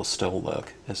black will still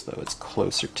look as though it's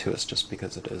closer to us just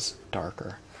because it is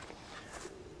darker.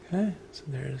 Okay, so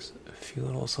there's a few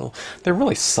little, they're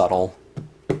really subtle.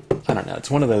 I don't know, it's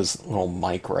one of those little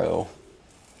micro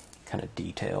kind of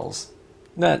details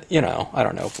that, I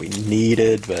don't know if we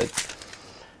needed, but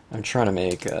I'm trying to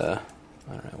make, I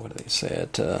don't know, what do they say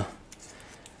it,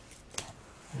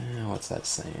 what's that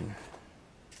saying?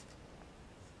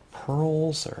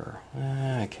 Pearls, or,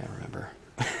 I can't remember.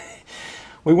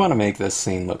 We want to make this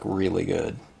scene look really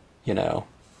good,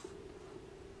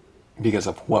 because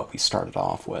of what we started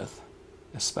off with,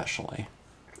 especially.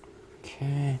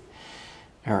 Okay,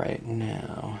 Alright,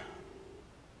 now...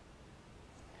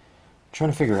 I'm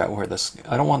trying to figure out where this...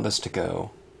 I don't want this to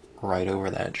go right over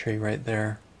that tree right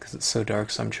there, because it's so dark,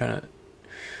 so I'm trying to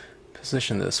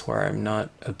position this where I'm not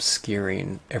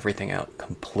obscuring everything out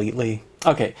completely.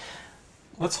 Okay,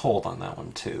 let's hold on that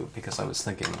one too, because I was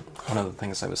thinking, one of the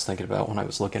things I was thinking about when I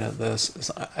was looking at this is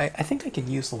I think I could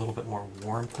use a little bit more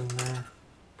warmth in there.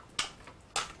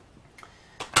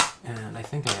 And I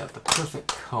think I have the perfect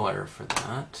color for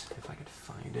that, if I could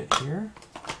find it here.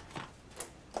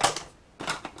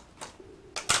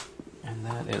 And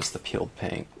that is the peeled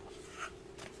paint.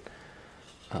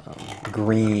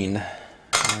 Green.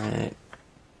 Alright.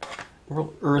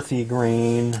 Real earthy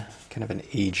green. Kind of an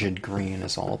aged green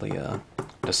as all the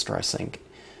Distress Ink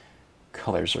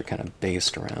colors are kind of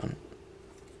based around.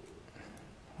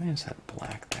 Why is that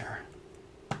black there?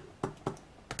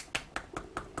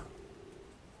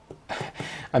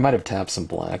 I might have tapped some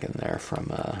black in there from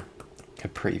a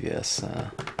previous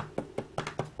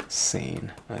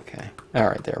scene. Okay.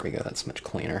 Alright, there we go. That's much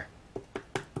cleaner.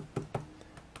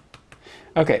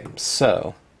 Okay,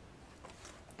 so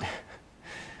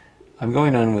I'm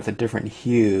going on with a different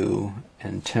hue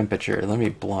and temperature. Let me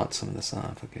blot some of this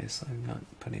off. Okay, so I'm not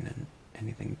putting in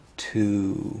anything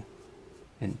too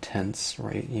intense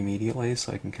right immediately,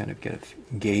 so I can kind of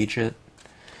gauge it.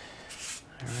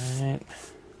 Alright.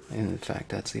 In fact,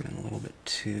 that's even a little bit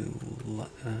too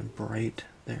bright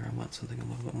there. I want something a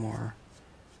little bit more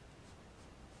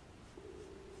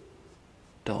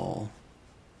dull.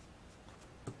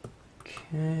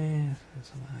 Okay,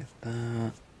 something like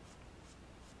that.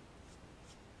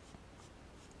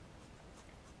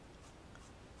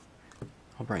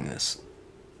 I'll bring this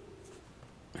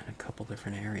in a couple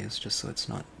different areas just so it's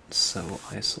not so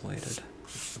isolated.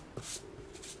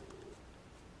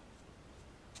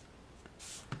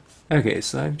 Okay,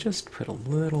 so I've just put a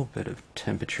little bit of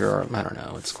temperature, I don't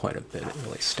know, it's quite a bit, it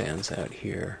really stands out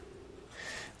here.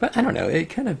 But I don't know, it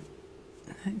kind of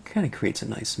creates a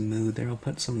nice mood there. I'll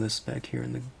put some of this back here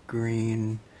in the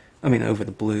green, over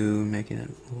the blue, making it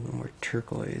a little bit more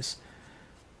turquoise.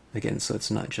 Again, so it's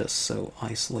not just so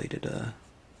isolated a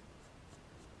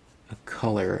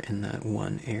color in that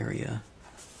one area.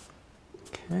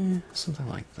 Okay, something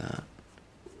like that.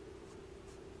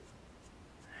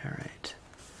 Alright.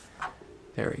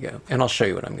 There we go. And I'll show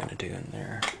you what I'm going to do in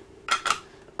there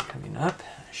coming up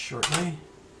shortly.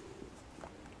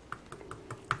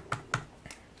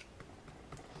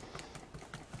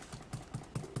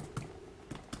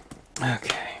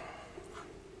 Okay.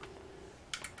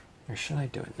 Or should I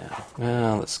do it now?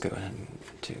 Well, let's go ahead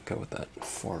and go with that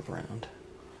foreground.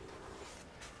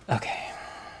 Okay.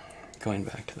 Going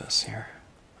back to this here.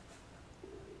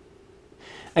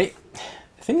 The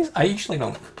thing is, I usually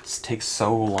don't take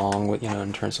so long with,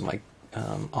 in terms of my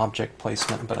object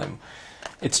placement, but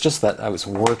it's just that I was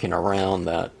working around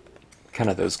that, kind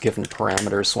of those given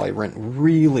parameters, so I went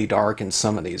really dark in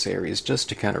some of these areas just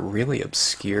to kind of really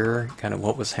obscure kind of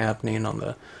what was happening on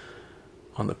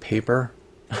the paper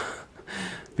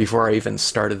before I even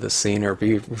started the scene, or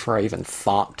before I even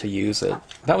thought to use it.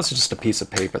 That was just a piece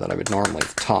of paper that I would normally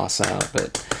toss out,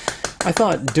 but I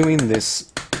thought doing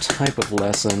this type of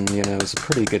lesson, is a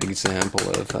pretty good example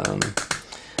of,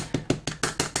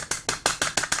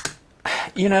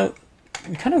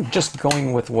 kind of just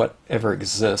going with whatever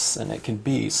exists, and it can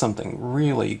be something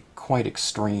really quite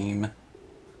extreme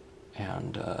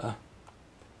and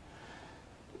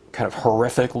kind of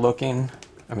horrific looking.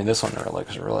 This one really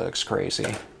looks crazy.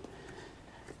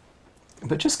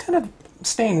 But just kind of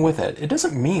staying with it. It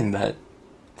doesn't mean that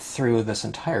through this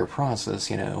entire process,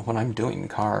 when I'm doing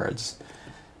cards,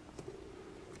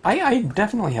 I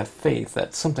definitely have faith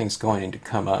that something's going to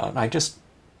come out. I'm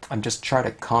just trying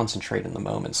to concentrate in the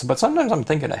moment. But sometimes I'm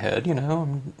thinking ahead,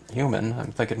 I'm human.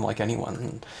 I'm thinking like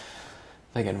anyone.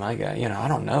 Thinking, my guy, I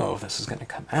don't know if this is going to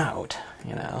come out,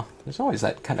 There's always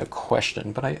that kind of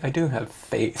question, but I do have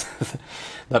faith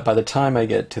that by the time I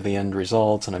get to the end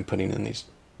results and I'm putting in these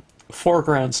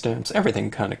foreground stamps,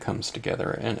 everything kind of comes together,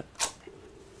 and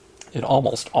it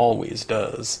almost always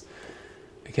does.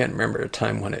 I can't remember a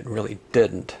time when it really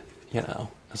didn't,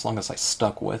 as long as I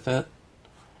stuck with it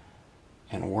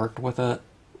and worked with it.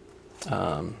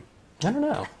 I don't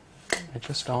know. It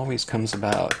just always comes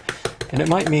about. And it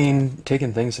might mean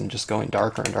taking things and just going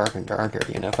darker and darker and darker,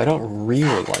 If I don't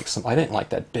really like I didn't like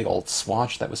that big old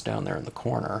swatch that was down there in the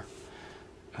corner,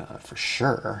 for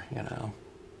sure,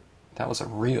 That was a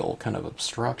real kind of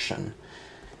obstruction.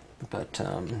 But,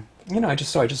 I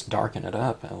just darken it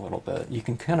up a little bit. You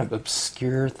can kind of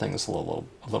obscure things a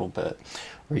little bit,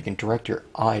 or you can direct your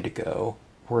eye to go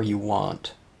where you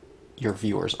want your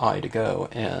viewer's eye to go,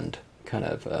 and kind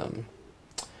of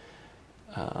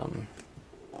I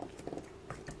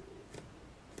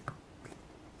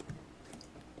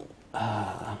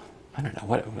don't know,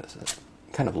 what was it?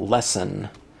 Kind of lessen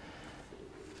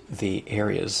the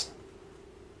area's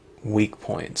weak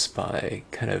points by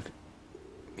kind of,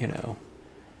 you know,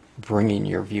 bringing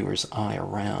your viewer's eye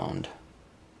around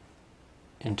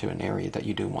into an area that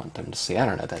you do want them to see. I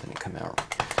don't know, that didn't come out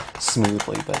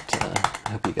smoothly, but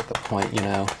I hope you get the point, you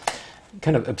know.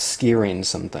 Kind of obscuring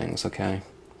some things, okay?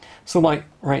 So like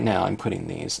right now I'm putting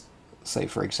these, say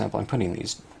for example, I'm putting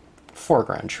these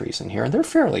foreground trees in here, and they're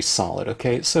fairly solid,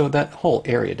 okay? So that whole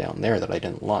area down there that I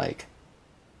didn't like,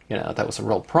 you know, that was a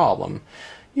real problem.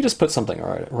 You just put something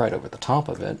right over the top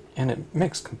of it, and it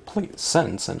makes complete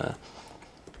sense in a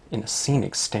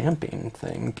scenic stamping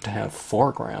thing to have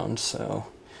foreground. So,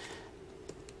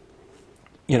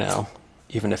 you know,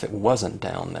 even if it wasn't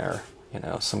down there, you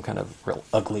know, some kind of real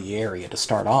ugly area to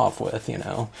start off with, you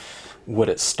know, would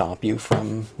it stop you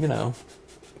from, you know,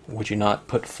 would you not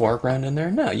put foreground in there?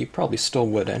 No, you probably still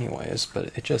would anyways,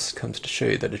 but it just comes to show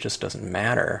you that it just doesn't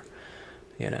matter,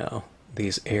 you know,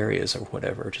 these areas or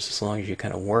whatever, just as long as you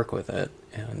kind of work with it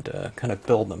and kind of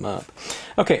build them up.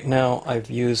 Okay, now I've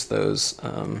used those,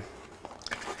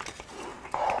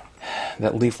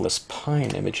 that leafless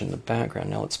pine image in the background.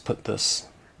 Now let's put this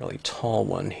really tall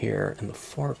one here in the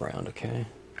foreground, okay?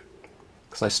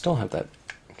 Because I still have that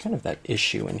kind of that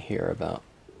issue in here about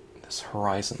this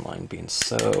horizon line being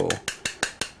so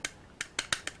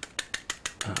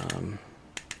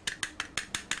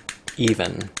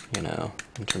even, you know,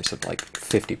 in terms of like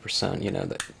 50%, you know,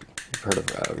 that you've heard of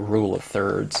a rule of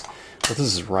thirds. Well, this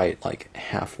is right like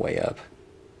halfway up.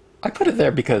 I put it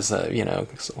there because, you know,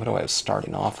 what do I was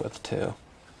starting off with too?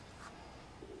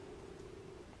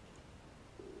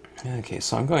 Okay,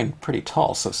 so I'm going pretty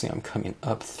tall, so see I'm coming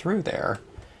up through there,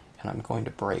 and I'm going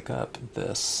to break up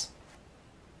this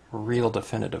real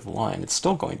definitive line. It's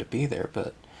still going to be there,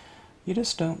 but you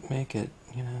just don't make it,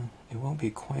 you know, it won't be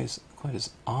quite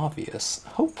as obvious,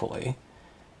 hopefully,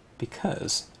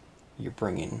 because you're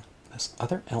bringing this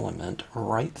other element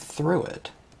right through it,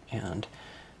 and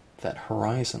that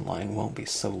horizon line won't be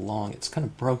so long. It's kind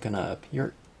of broken up.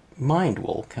 Your mind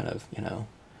will kind of, you know,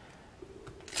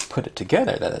 put it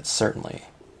together that it's certainly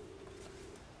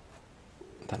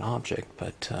that object,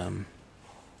 but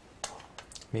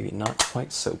maybe not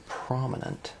quite so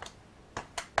prominent.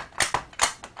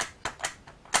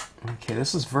 Okay,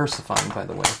 this is VersaFine, by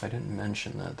the way, if I didn't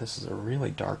mention that. This is a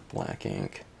really dark black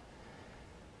ink.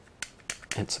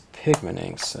 It's a pigment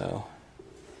ink, so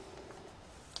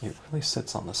it really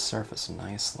sits on the surface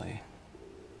nicely.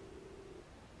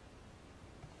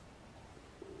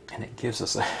 And it gives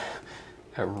us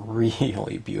a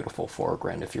really beautiful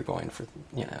foreground if you're going for,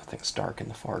 you know, things dark in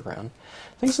the foreground.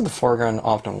 Things in the foreground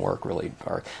often work really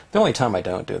dark. The only time I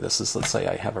don't do this is, let's say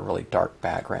I have a really dark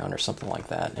background or something like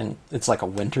that, and it's like a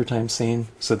wintertime scene,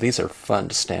 so these are fun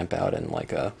to stamp out in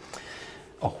like a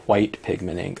white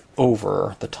pigment ink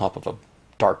over the top of a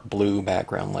dark blue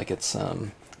background, like it's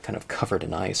kind of covered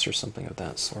in ice or something of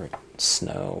that sort.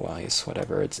 Snow, ice,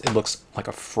 whatever. It looks like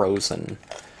a frozen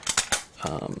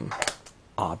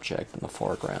object in the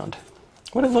foreground.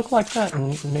 Would it look like that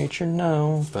in nature?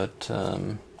 No, but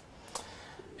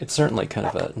it's certainly kind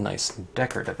of a nice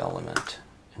decorative element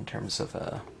in terms of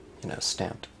a, you know,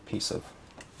 stamped piece of,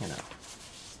 you know,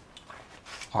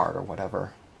 art or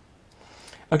whatever.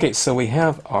 Okay, so we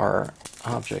have our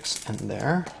objects in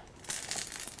there,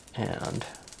 and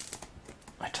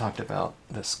I talked about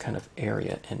this kind of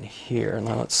area in here.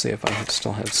 Now let's see if I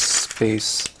still have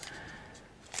space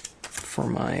for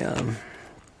my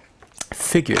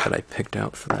figure that I picked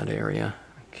out for that area.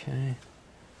 Okay.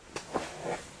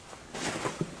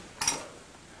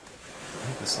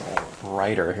 This little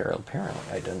writer here, apparently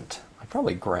I didn't. I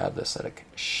probably grabbed this at a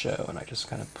show and I just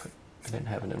kind of I didn't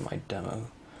have it in my demo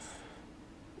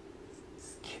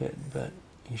kit, but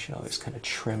you should always kind of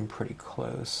trim pretty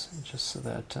close just so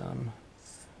that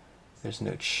there's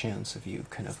no chance of you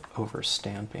kind of over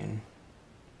stamping.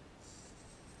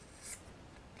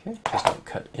 Okay, just don't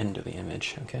cut into the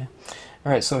image, okay?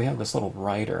 Alright, so we have this little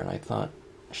writer, and I thought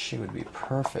she would be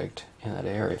perfect in that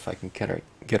area if I can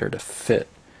get her to fit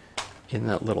in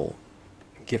that little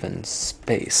given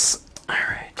space.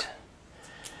 Alright.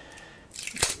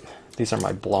 These are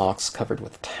my blocks covered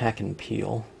with tack and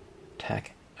peel.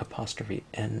 Tack apostrophe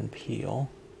N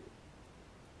peel.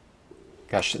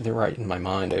 Gosh, they're right in my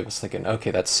mind. I was thinking,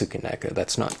 okay, that's Tsukineko.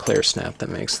 That's not Clear Snap that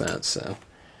makes that, so...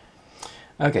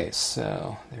 Okay,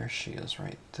 so there she is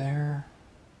right there.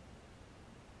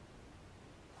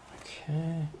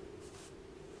 Okay.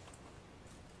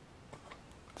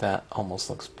 That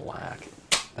almost looks black.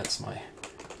 That's my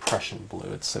Prussian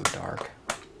blue, it's so dark.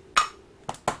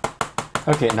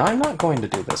 Okay, now I'm not going to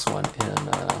do this one in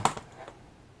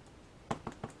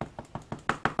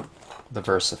the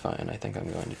Versifying. I think I'm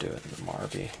going to do it in the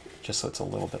Marby, just so it's a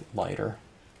little bit lighter,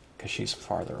 because she's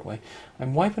farther away.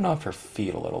 I'm wiping off her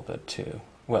feet a little bit too.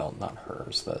 Well, not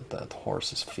hers, the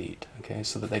horse's feet, okay,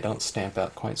 so that they don't stamp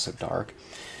out quite so dark.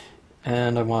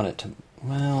 And I want it to,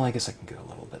 well, I guess I can go a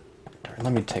little bit dark.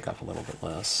 Let me take off a little bit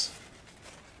less.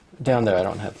 Down there I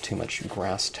don't have too much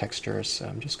grass texture, so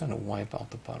I'm just going to wipe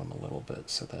out the bottom a little bit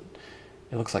so that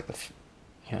it looks like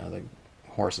the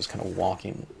horse is kind of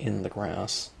walking in the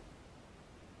grass.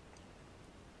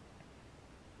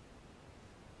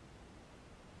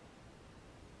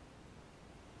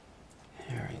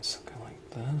 Alright, so go like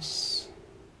this.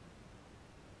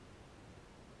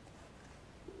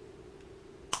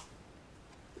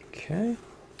 Okay.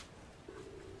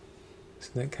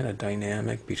 So that kind of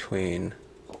dynamic between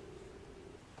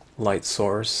light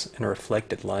source and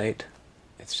reflected light.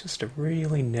 It's just a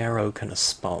really narrow kind of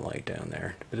spotlight down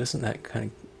there. But doesn't that kind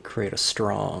of create a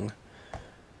strong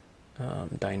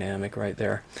dynamic right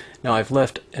there? Now I've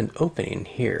left an opening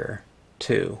here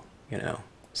too, you know,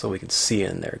 so we could see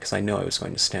in there, because I know I was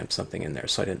going to stamp something in there,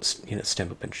 so I didn't, you know,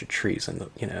 stamp a bunch of trees in the,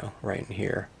 you know, right in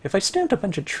here. If I stamped a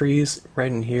bunch of trees right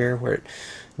in here where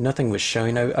nothing was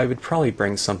showing, I would probably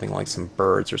bring something like some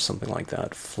birds or something like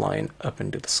that flying up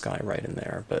into the sky right in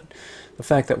there. But the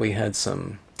fact that we had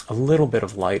a little bit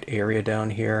of light area down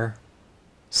here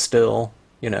still,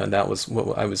 you know, that was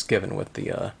what I was given with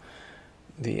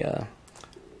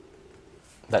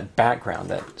that background,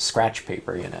 that scratch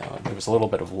paper, you know. There was a little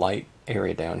bit of light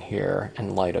area down here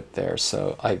and light up there,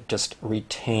 so I just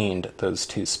retained those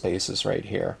two spaces right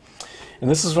here. And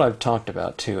this is what I've talked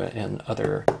about too in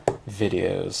other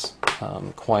videos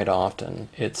quite often.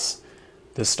 It's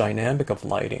this dynamic of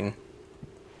lighting.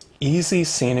 Easy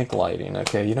scenic lighting,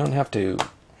 okay? You don't have to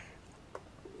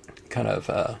kind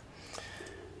of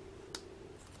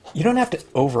you don't have to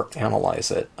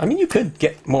overanalyze it. I mean, you could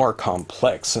get more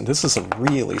complex, and this is a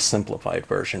really simplified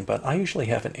version, but I usually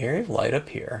have an area of light up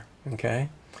here, okay?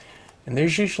 And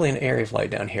there's usually an area of light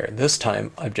down here. This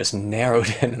time, I've just narrowed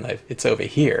it, and it's over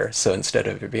here, so instead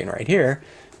of it being right here,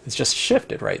 it's just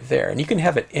shifted right there. And you can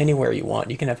have it anywhere you want.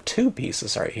 You can have two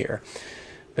pieces right here.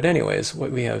 But anyways,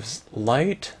 what we have is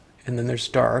light, and then there's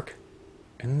dark,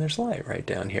 and then there's light right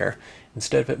down here.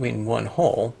 Instead of it being one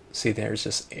hole, see, there's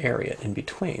this area in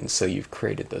between. So you've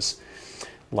created this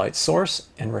light source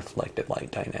and reflected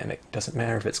light dynamic. Doesn't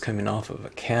matter if it's coming off of a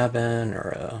cabin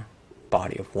or a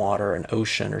body of water, an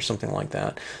ocean, or something like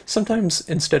that. Sometimes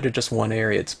instead of just one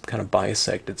area, it's kind of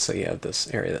bisected. So you have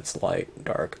this area that's light,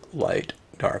 dark, light,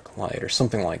 or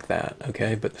something like that.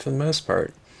 Okay, but for the most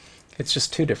part, it's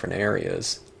just two different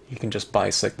areas. You can just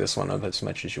bisect this one up as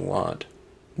much as you want.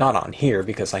 Not on here,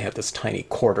 because I have this tiny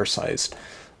quarter-sized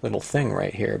little thing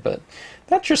right here, but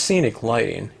that's your scenic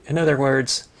lighting. In other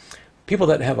words, people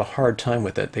that have a hard time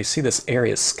with it, they see this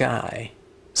area sky,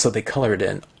 so they color it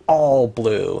in all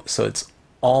blue, so it's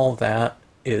all that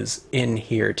is in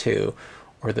here too.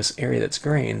 Or this area that's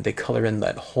green, they color in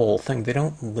that whole thing. They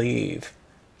don't leave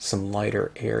some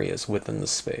lighter areas within the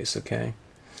space, okay?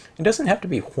 It doesn't have to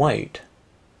be white,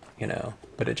 you know,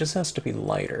 but it just has to be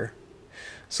lighter.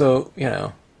 So, you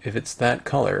know, if it's that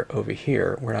color over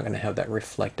here, we're not going to have that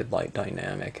reflected light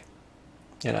dynamic,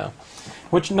 you know,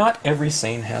 which not every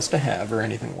scene has to have or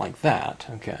anything like that,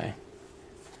 okay?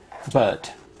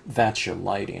 But that's your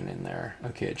lighting in there,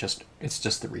 okay? It's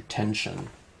just the retention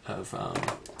of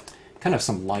kind of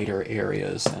some lighter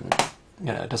areas, and,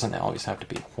 you know, it doesn't always have to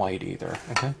be white either,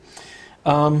 okay?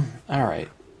 All right,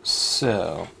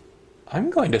 so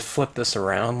I'm going to flip this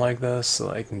around like this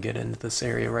so I can get into this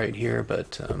area right here,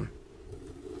 but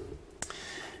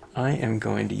I am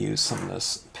going to use some of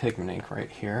this pigment ink right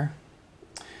here.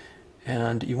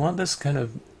 And you want this kind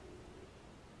of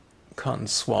cotton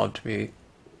swab to be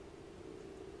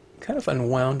kind of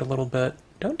unwound a little bit.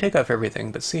 Don't take off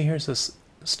everything, but see, here's this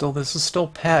is still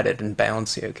padded and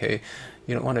bouncy, okay?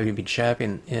 You don't want to be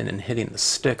jabbing in and hitting the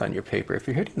stick on your paper. If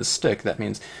you're hitting the stick, that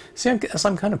means, see, as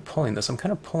I'm kind of pulling this, I'm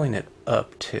kind of pulling it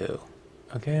up too,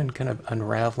 okay, and kind of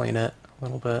unraveling it a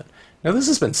little bit. Now this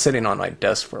has been sitting on my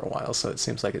desk for a while, so it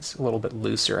seems like it's a little bit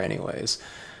looser anyways.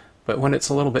 But when it's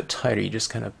a little bit tighter, you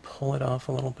just kind of pull it off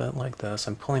a little bit like this.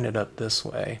 I'm pulling it up this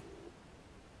way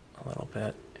a little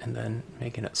bit, and then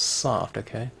making it soft,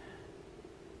 okay?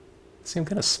 See, I'm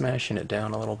kind of smashing it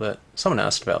down a little bit. Someone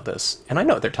asked about this, and I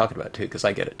know what they're talking about too, because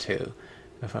I get it too,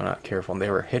 if I'm not careful. And they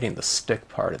were hitting the stick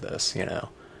part of this, you know,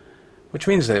 which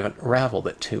means they've unraveled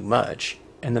it too much,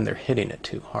 and then they're hitting it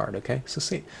too hard, okay? So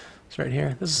see, it's right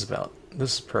here. This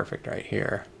is perfect right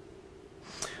here.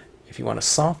 if you want a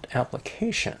soft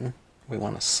application, we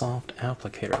want a soft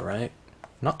applicator, right?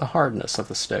 Not the hardness of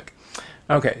the stick.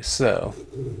 Okay, so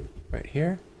right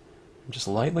here, I'm just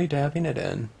lightly dabbing it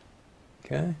in.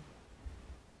 Okay,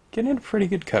 getting a pretty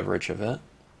good coverage of it.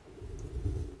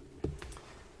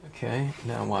 Okay,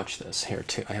 now watch this here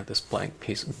too. I have this black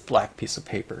piece of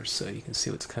paper, so you can see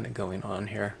what's kind of going on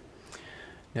here.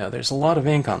 Now there's a lot of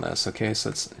ink on this. Okay,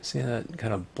 so it's, see that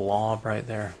kind of blob right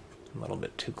there? A little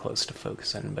bit too close to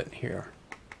focus in, but here.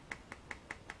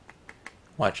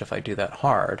 Watch if I do that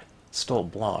hard. It's still a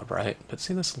blob, right? But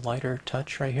see this lighter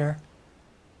touch right here?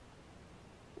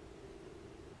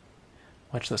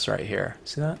 Watch this right here.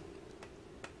 See that?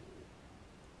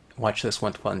 Watch this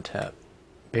with one tap.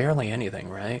 Barely anything,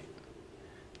 right?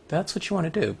 That's what you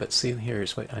want to do, but see,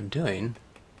 here's what I'm doing.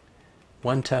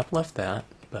 One tap left that,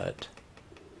 but,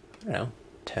 I don't know,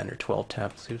 10 or 12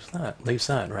 taps leaves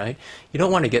that, right? You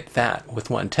don't want to get that with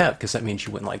one tap, because that means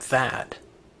you wouldn't like that.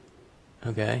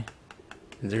 Okay?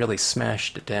 And really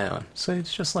smashed it down. So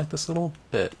it's just like this little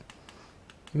bit.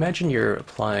 Imagine you're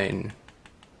applying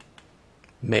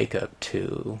makeup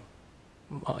to,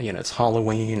 you know, it's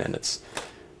Halloween and it's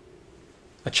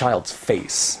a child's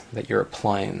face that you're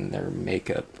applying their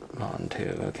makeup onto,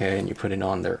 okay, and you put it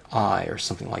on their eye or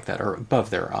something like that, or above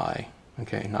their eye,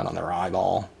 okay, not on their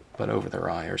eyeball, but over their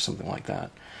eye or something like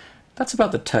that. That's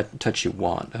about the touch you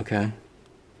want, okay?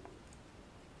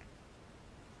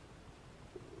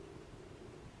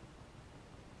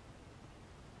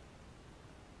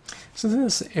 So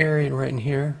this area right in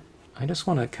here, I just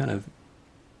want to kind of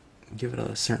give it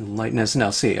a certain lightness. Now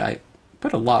see, I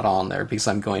put a lot on there because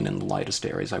I'm going in the lightest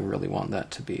areas. I really want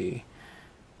that to be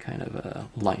kind of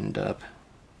lightened up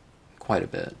quite a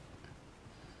bit.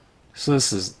 So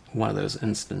this is one of those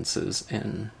instances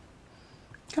in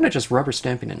kind of just rubber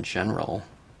stamping in general.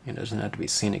 You know, it doesn't have to be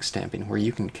scenic stamping, where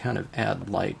you can kind of add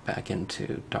light back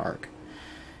into dark.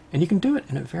 And you can do it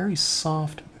in a very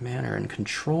soft manner and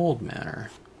controlled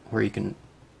manner, where you can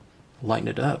lighten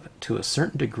it up to a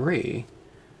certain degree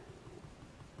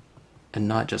and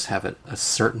not just have it a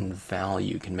certain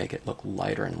value. You can make it look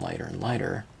lighter and lighter and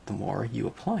lighter the more you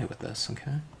apply with this,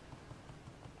 okay?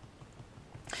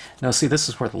 Now see, this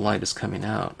is where the light is coming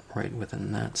out, right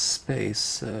within that space,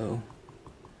 so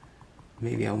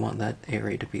maybe I want that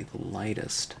area to be the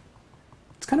lightest.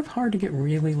 It's kind of hard to get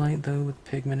really light though with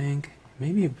pigment ink.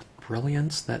 Maybe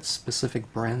Brilliance, that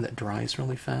specific brand that dries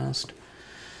really fast.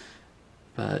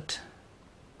 But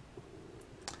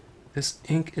this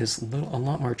ink is a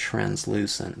lot more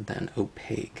translucent than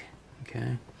opaque,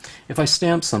 okay? If I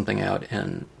stamp something out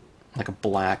in like a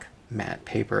black matte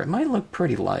paper, it might look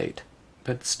pretty light,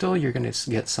 but still you're going to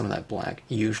get some of that black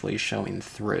usually showing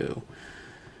through,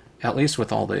 at least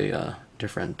with all the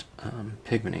different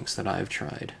pigment inks that I've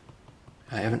tried.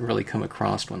 I haven't really come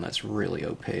across one that's really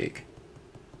opaque.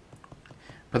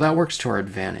 But that works to our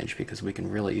advantage because we can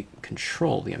really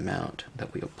control the amount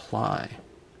that we apply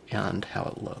and how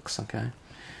it looks, okay?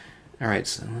 Alright,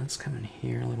 so let's come in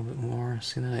here a little bit more.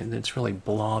 See that? It's really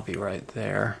blobby right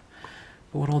there.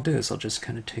 But what I'll do is I'll just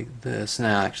kind of take this.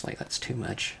 Nah, actually, that's too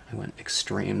much. I went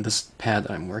extreme. This pad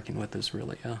that I'm working with is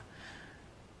really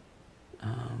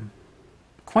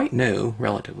quite new,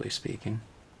 relatively speaking.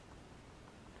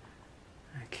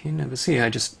 Okay, now, but see, I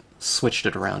just switched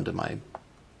it around to my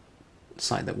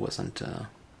side that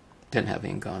didn't have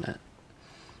ink on it.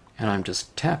 And I'm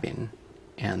just tapping,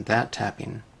 and that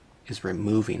tapping is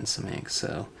removing some ink.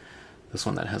 So this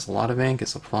one that has a lot of ink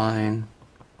is applying.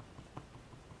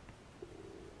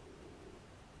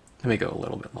 Let me go a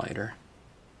little bit lighter.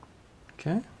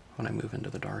 Okay, when I move into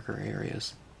the darker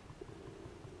areas.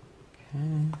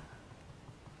 Okay.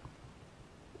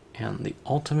 And the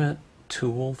ultimate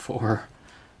tool for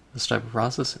this type of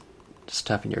process, just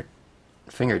tapping your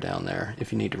finger down there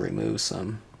if you need to remove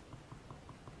some.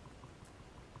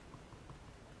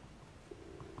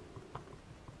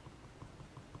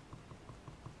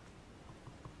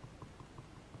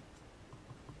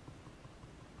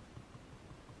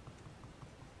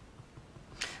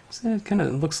 So it kind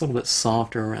of looks a little bit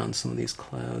softer around some of these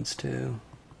clouds too.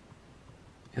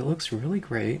 It looks really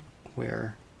great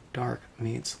where dark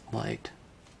meets light,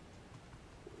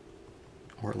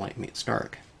 or light meets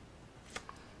dark.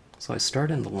 So I start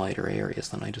in the lighter areas,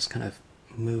 then I just kind of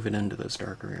move it into those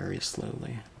darker areas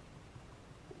slowly.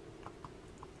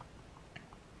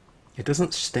 It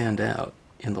doesn't stand out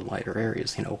in the lighter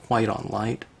areas, you know, white on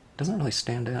light doesn't really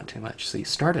stand out too much. So you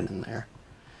start it in there,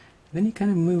 then you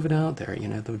kind of move it out there. You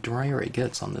know, the drier it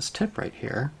gets on this tip right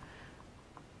here,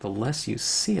 the less you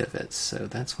see of it, so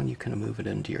that's when you kind of move it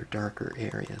into your darker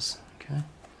areas, okay?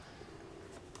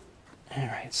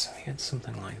 Alright, so we get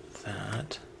something like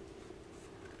that.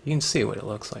 You can see what it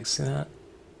looks like. See that?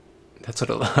 That's what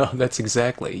it, that's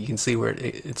exactly. You can see where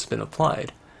it's been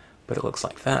applied, but it looks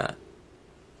like that.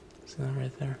 See that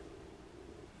right there?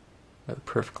 Got the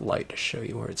perfect light to show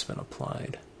you where it's been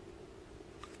applied.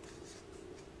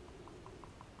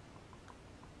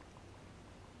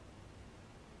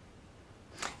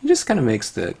 It just kind of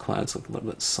makes the clouds look a little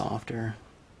bit softer.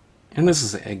 And this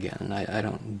is, again, I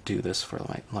don't do this for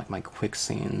like my quick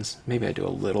scenes. Maybe I do a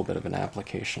little bit of an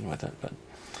application with it, but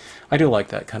I do like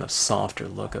that kind of softer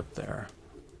look up there.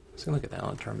 So look at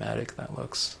how dramatic that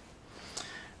looks.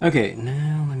 Okay,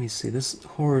 now let me see. This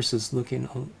horse is looking,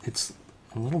 it's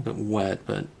a little bit wet,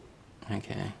 but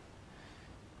okay.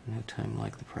 No time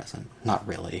like the present. Not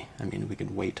really. I mean, we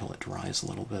could wait till it dries a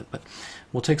little bit, but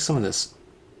we'll take some of this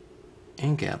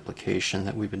ink application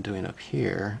that we've been doing up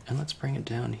here, and let's bring it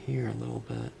down here a little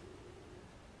bit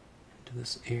into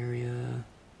this area.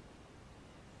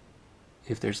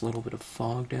 If there's a little bit of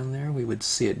fog down there, we would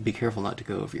see it. Be careful not to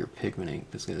go over your pigment ink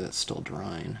because that's still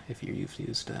drying if you've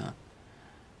used that.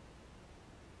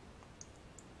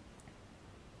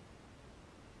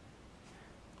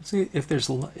 See, if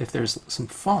there's some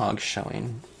fog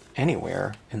showing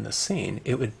anywhere in the scene,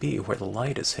 it would be where the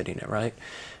light is hitting it, right?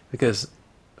 Because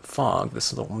fog,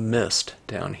 this little mist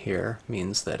down here,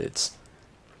 means that it's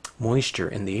moisture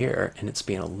in the air and it's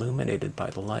being illuminated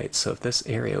by the light. So if this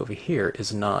area over here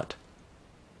is not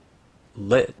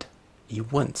lit, you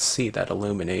wouldn't see that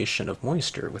illumination of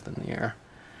moisture within the air.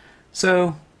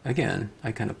 So again,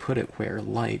 I kind of put it where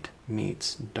light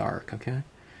meets dark, okay?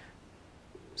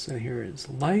 So here is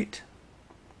light.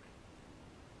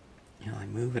 And I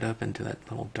move it up into that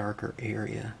little darker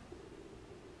area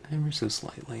ever so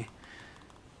slightly.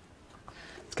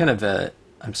 It's kind of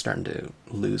I'm starting to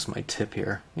lose my tip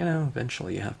here. You know,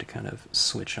 eventually you have to kind of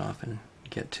switch off and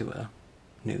get to a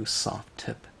new soft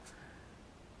tip.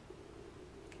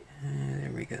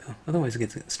 There we go. Otherwise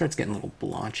it starts getting a little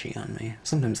blotchy on me.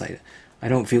 Sometimes I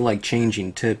don't feel like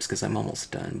changing tips because I'm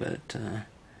almost done, but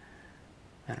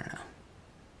I don't know.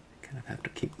 I kind of have to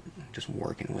keep just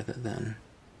working with it then.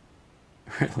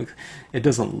 It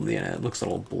doesn't, you know, it looks a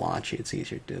little blotchy. It's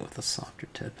easier to do with a softer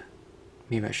tip.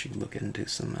 Maybe I should look into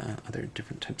some other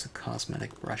different types of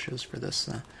cosmetic brushes for this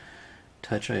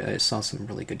touch. I saw some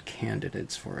really good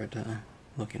candidates for it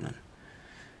looking at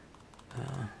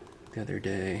the other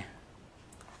day.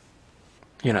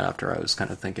 You know, after I was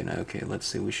kind of thinking, okay, let's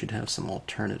see, we should have some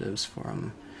alternatives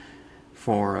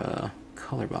for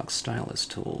color box stylus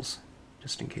tools,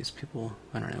 just in case people,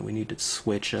 I don't know, we need to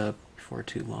switch up before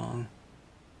too long.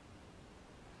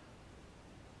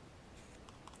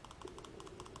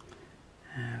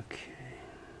 Okay.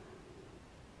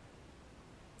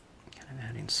 Kind of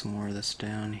adding some more of this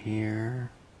down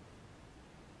here.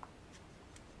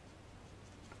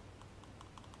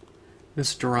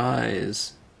 This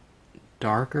dries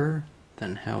darker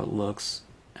than how it looks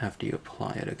after you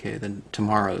apply it. Okay, then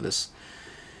tomorrow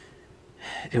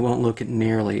it won't look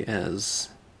nearly as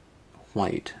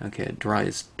white. Okay, it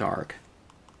dries dark,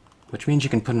 which means you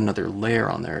can put another layer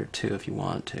on there too if you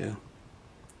want to.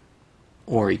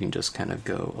 Or you can just kind of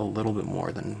go a little bit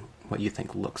more than what you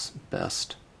think looks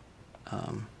best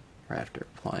right after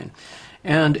applying.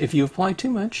 And if you apply too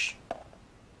much,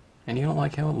 and you don't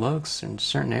like how it looks in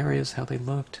certain areas, how they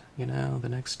looked, you know, the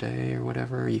next day or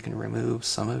whatever, you can remove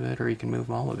some of it or you can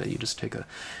move all of it. You just take a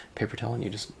paper towel and you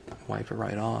just wipe it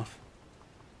right off.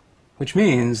 Which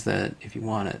means that if you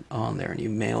want it on there and you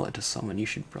mail it to someone, you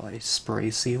should probably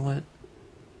spray seal it,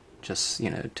 just,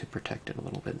 you know, to protect it a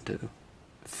little bit, to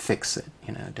fix it,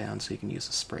 you know, down so you can use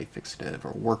a spray fixative or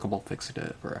a workable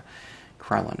fixative or a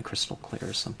Krylon crystal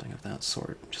clear or something of that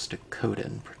sort, just to coat it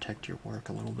and protect your work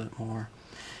a little bit more.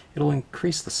 It'll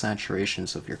increase the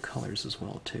saturations of your colors as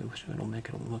well too, which it'll make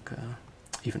it look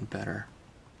even better.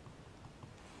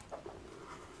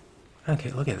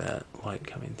 Okay, look at that light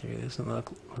coming through. Doesn't it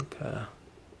look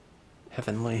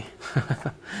heavenly?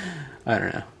 I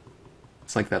don't know.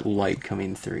 It's like that light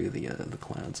coming through the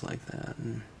clouds like that.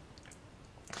 And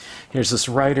here's this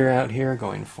rider out here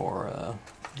going for a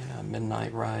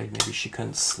midnight ride. Maybe she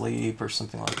couldn't sleep or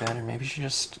something like that, or maybe she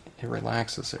just, it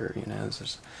relaxes her. You know,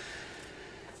 there's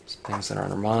some things that are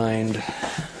on her mind.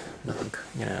 Nothing,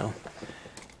 you know,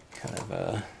 kind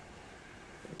of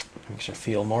makes her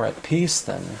feel more at peace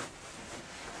than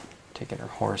taking her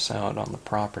horse out on the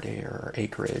property or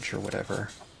acreage or whatever.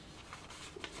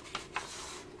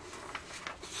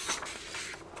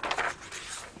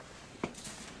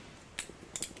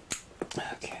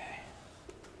 Okay.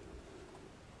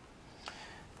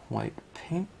 White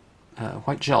paint,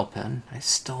 white gel pen. I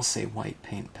still say white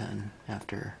paint pen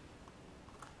after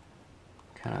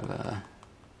kind of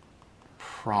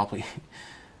probably,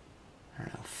 I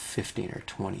don't know, 15 or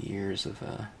 20 years of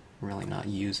really not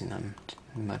using them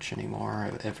much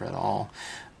anymore, if at all.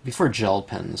 Before gel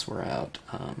pens were out,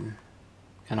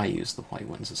 and I use the white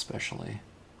ones especially.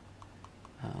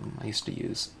 I used to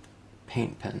use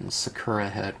paint pens. Sakura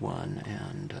had one,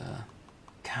 and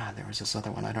God, there was this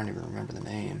other one, I don't even remember the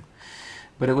name.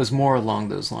 But it was more along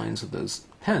those lines of those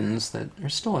pens that are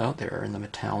still out there in the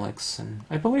metallics, and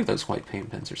I believe those white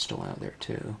paint pens are still out there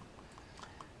too.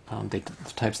 The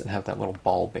types that have that little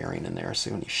ball bearing in there,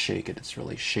 so when you shake it, it's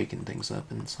really shaking things up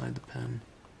inside the pen.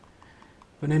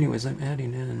 But anyways, I'm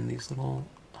adding in these little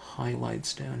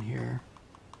highlights down here.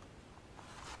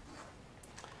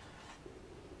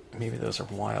 Maybe those are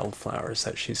wildflowers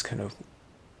that she's kind of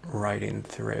riding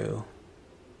through.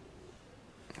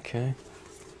 Okay.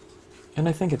 And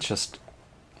I think it's just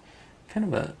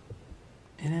kind of it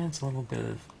adds a little bit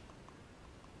of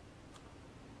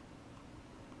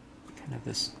kind of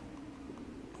this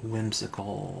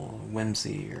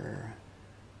whimsy or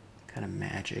kind of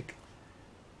magic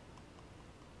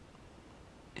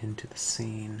into the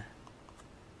scene.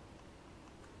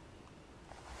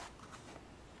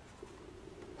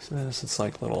 So this is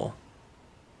like little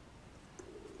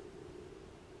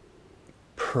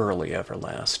pearly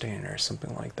everlasting or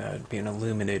something like that, being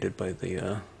illuminated by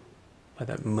the by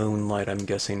that moonlight, I'm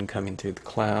guessing, coming through the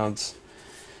clouds.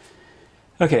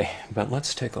 Okay, but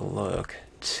let's take a look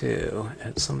too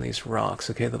at some of these rocks.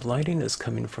 Okay, the lighting is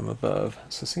coming from above.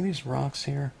 So see these rocks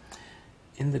here?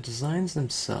 In the designs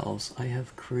themselves, I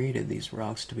have created these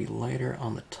rocks to be lighter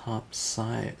on the top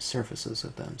side surfaces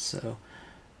of them. So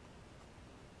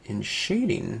in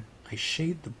shading, I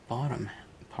shade the bottom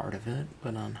part of it,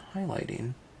 but on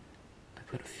highlighting, I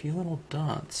put a few little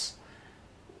dots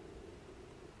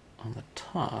on the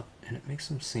top, and it makes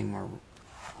them seem more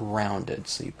rounded.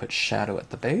 So you put shadow at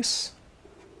the base.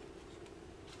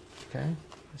 Okay,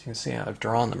 as you can see, I've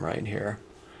drawn them right here.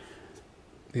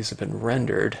 These have been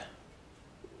rendered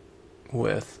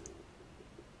with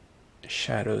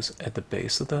shadows at the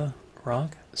base of the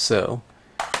rock. So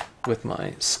with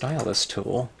my stylus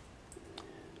tool,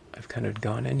 I've kind of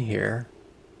gone in here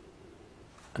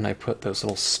and I put those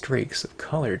little streaks of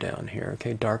color down here.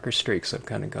 Okay, darker streaks have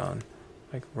kind of gone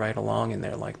like right along in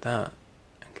there like that.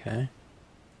 Okay,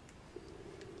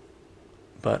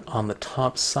 but on the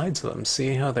top sides of them,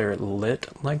 see how they're lit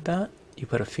like that? You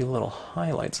put a few little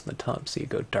highlights on the top, so you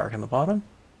go dark on the bottom,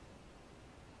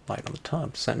 light on the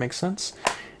top. Does that make sense?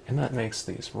 And that makes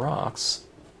these rocks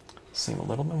seem a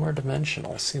little bit more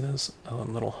dimensional. See those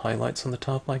little highlights on the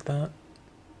top like that?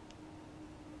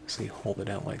 So you hold it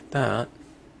out like that,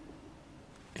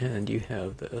 and you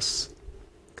have this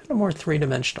kind of more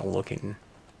three-dimensional looking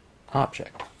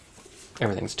object.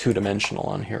 Everything's two-dimensional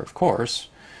on here, of course,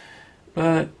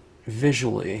 but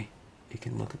visually it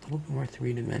can look a little bit more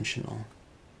three-dimensional.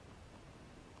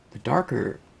 The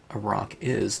darker a rock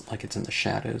is, like it's in the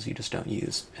shadows, you just don't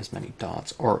use as many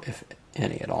dots, or if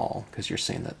any at all, because you're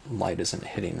seeing that light isn't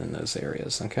hitting in those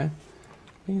areas, okay?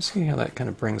 You see how that kind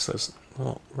of brings those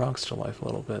little rocks to life a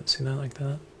little bit. See that like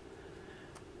that?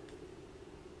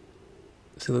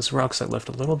 See, those rocks I left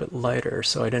a little bit lighter,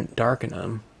 so I didn't darken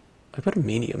them. I put a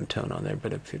medium tone on there,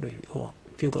 but a few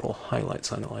little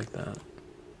highlights on it like that.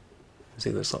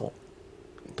 See those little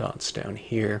dots down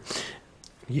here.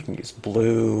 You can use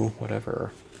blue,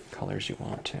 whatever colors you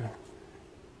want to.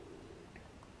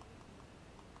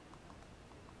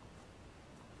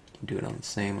 Do it on the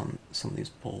same on some of these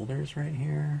boulders right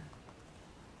here.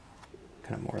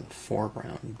 Kind of more of the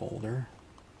foreground boulder.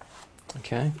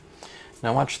 Okay,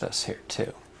 now watch this here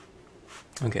too.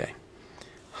 Okay,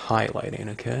 highlighting,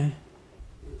 okay?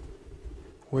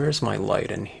 Where's my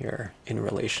light in here in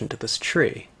relation to this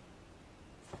tree?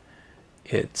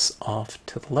 It's off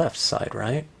to the left side,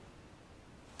 right?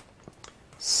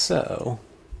 So,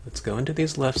 let's go into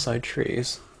these left side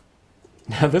trees.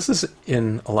 Now this is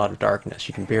in a lot of darkness.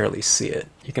 You can barely see it.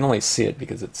 You can only see it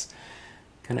because it's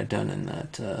kind of done in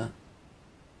that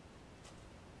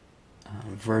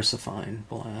VersaFine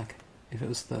black. If it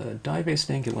was the dye-based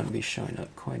ink, it wouldn't be showing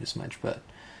up quite as much. But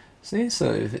see,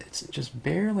 so if it's just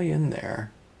barely in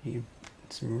there,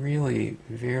 it's really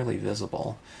barely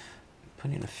visible.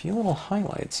 Putting a few little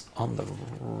highlights on the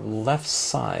left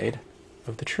side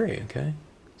of the tree. Okay,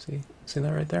 see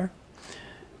that right there?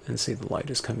 And see the light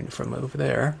is coming from over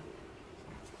there.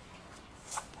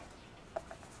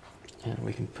 And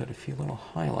we can put a few little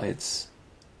highlights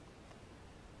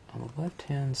on the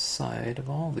left-hand side of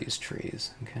all these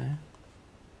trees, okay?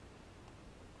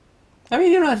 I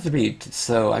mean, you don't have to be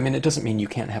so, I mean, it doesn't mean you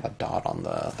can't have a dot on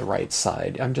the right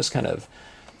side. I'm just kind of,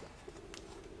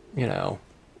 you know,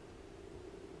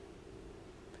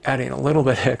 adding a little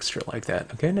bit extra like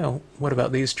that. Okay, now what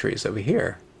about these trees over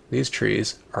here? These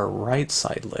trees are right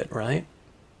side lit, right?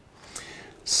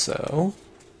 So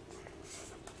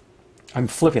I'm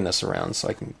flipping this around so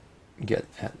I can get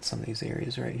at some of these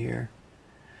areas right here.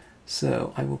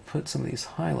 So I will put some of these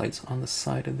highlights on the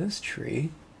side of this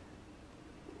tree,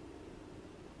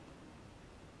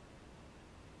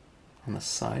 on the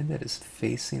side that is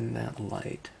facing that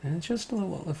light. And it's just a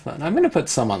little of fun. I'm going to put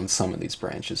some on some of these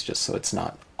branches just so it's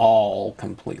not all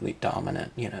completely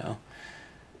dominant, you know.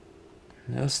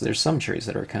 Notice there's some trees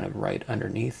that are kind of right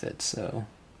underneath it, so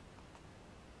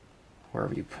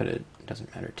wherever you put it, it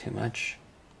doesn't matter too much.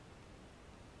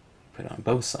 Put it on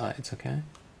both sides, okay?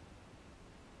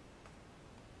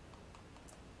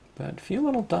 But a few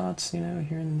little dots, you know,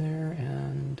 here and there,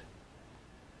 and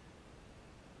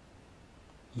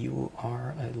you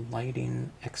are a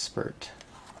lighting expert.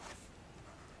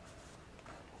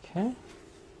 Okay.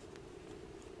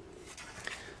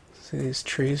 See these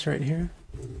trees right here?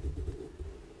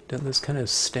 Doesn't this kind of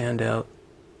stand out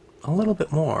a little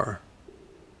bit more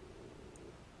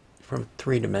from a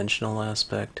three-dimensional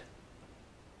aspect?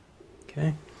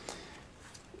 Okay.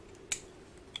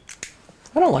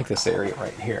 I don't like this area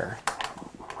right here.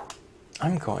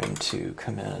 I'm going to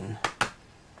come in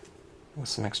with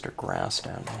some extra grass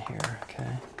down in here,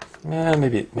 okay? Yeah,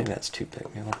 maybe that's too big.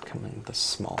 Maybe I'll come in with a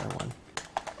smaller one.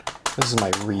 This is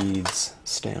my reeds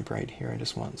stamp right here. I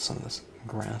just want some of this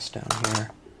grass down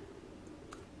here.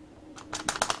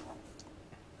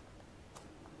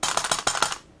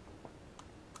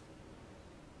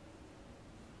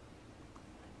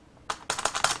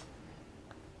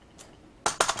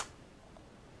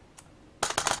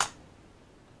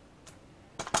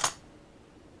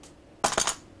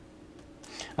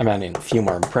 I'm adding a few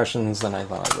more impressions than I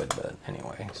thought I would, but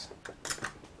anyways.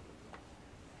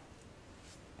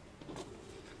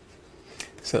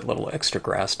 So that little extra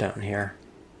grass down here.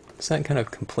 Does that kind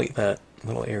of complete that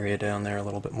little area down there a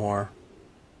little bit more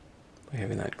by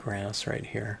having that grass right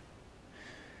here?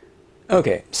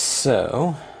 Okay,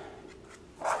 so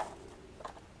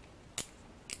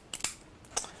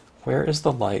where is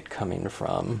the light coming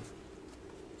from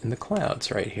in the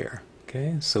clouds right here?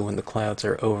 Okay, so when the clouds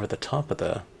are over the top of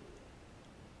the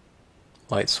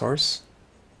light source,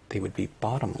 they would be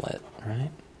bottom lit,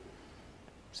 right?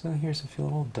 So here's a few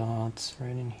little dots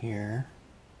right in here.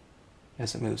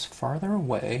 As it moves farther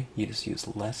away, you just use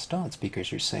less dots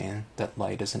because you're saying that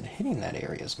light isn't hitting that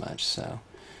area as much. So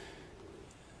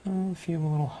a few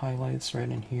little highlights right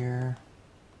in here.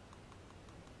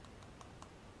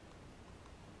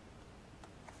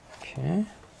 Okay.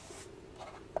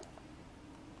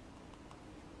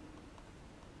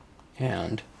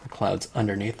 And the clouds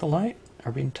underneath the light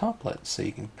are being top lit, so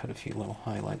you can put a few little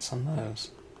highlights on those.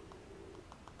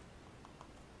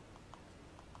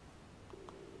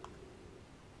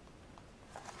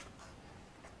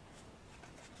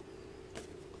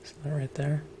 See that right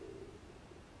there?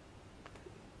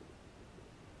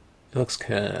 It looks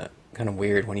kind of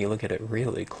weird when you look at it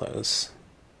really close.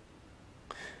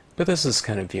 But this is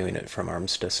kind of viewing it from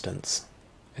arm's distance.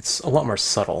 It's a lot more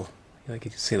subtle. Like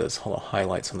you can see those little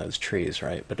highlights on those trees,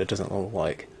 right? But it doesn't look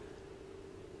like,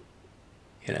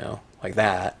 you know, like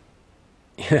that,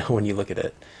 you know, when you look at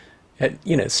it at,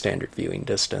 you know, standard viewing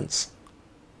distance.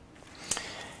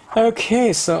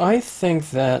 Okay, so I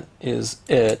think that is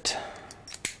it.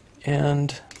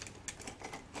 And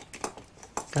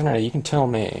I don't know, you can tell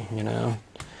me, you know.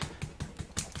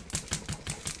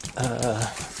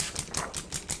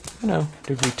 You know,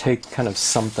 did we take kind of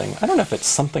something? I don't know if it's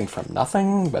something from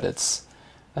nothing, but it's,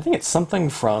 I think it's something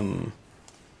from,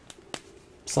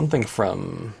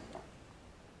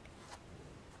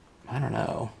 I don't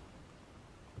know,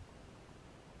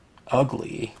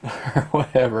 ugly or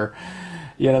whatever.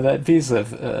 You know, that piece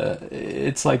of,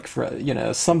 it's like, you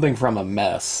know, something from a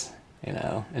mess, you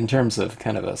know, in terms of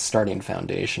kind of a starting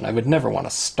foundation. I would never want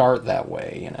to start that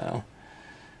way, you know.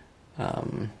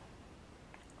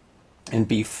 And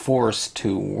be forced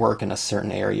to work in a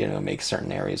certain area, you know, make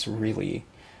certain areas really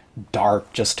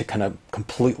dark just to kind of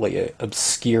completely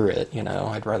obscure it, you know.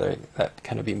 I'd rather that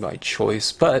kind of be my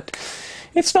choice. But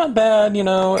it's not bad, you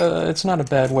know, it's not a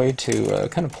bad way to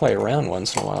kind of play around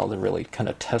once in a while to really kind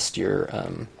of test your,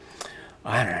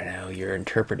 I don't know, your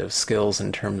interpretive skills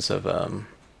in terms of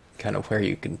kind of where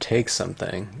you can take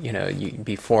something. You know, you'd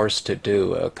be forced to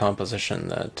do a composition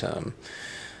that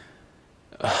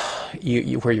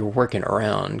where you're working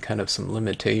around kind of some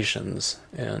limitations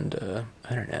and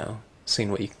I don't know,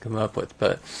 seeing what you can come up with.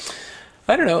 But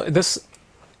I don't know, this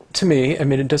to me, I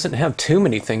mean, it doesn't have too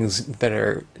many things that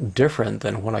are different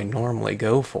than what I normally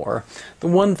go for. The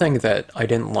one thing that I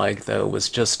didn't like, though, was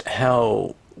just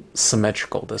how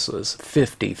symmetrical this was.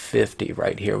 50-50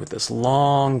 right here with this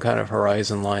long kind of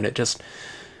horizon line. It just...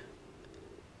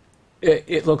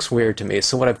 It looks weird to me.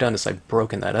 So what I've done is I've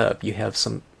broken that up. You have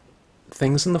some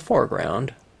things in the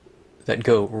foreground that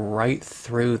go right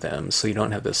through them, so you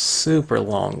don't have this super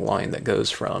long line that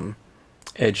goes from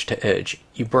edge to edge.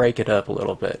 You break it up a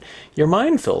little bit. Your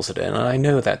mind fills it in, and I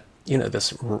know that, you know,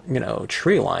 this, you know,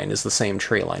 tree line is the same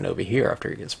tree line over here after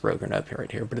it gets broken up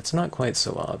right here, but it's not quite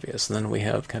so obvious. And then we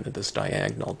have kind of this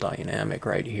diagonal dynamic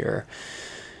right here.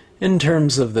 In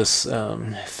terms of this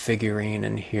figurine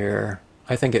in here,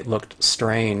 I think it looked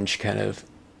strange kind of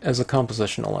as a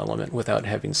compositional element without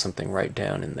having something right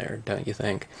down in there, don't you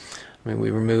think? I mean,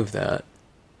 we remove that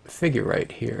figure right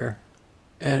here,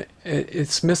 and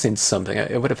it's missing something.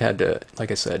 I would have had to,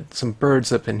 like I said, some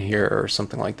birds up in here or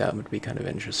something like that would be kind of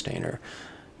interesting, or,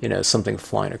 you know, something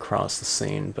flying across the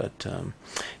scene, but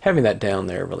having that down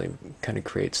there really kind of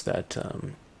creates that,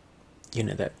 you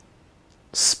know, that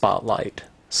spotlit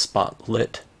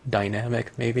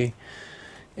dynamic, maybe.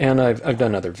 And I've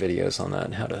done other videos on that,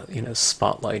 and how to, you know,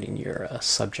 spotlighting your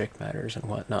subject matters and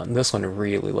whatnot. And this one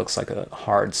really looks like a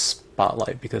hard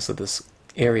spotlight because of this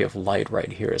area of light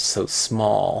right here is so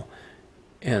small,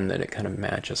 and then it kind of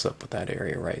matches up with that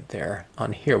area right there.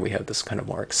 On here we have this kind of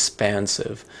more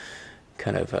expansive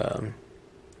kind of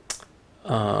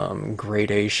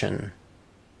gradation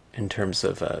in terms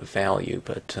of value,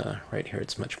 but right here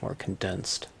it's much more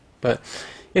condensed. But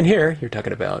in here, you're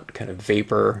talking about kind of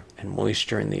vapor and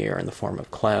moisture in the air in the form of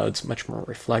clouds, much more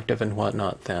reflective and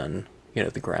whatnot than, you know,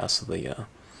 the grass of the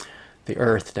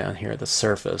earth down here, the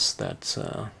surface, that's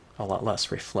a lot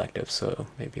less reflective. So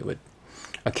maybe it would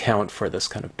account for this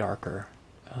kind of darker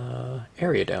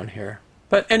area down here.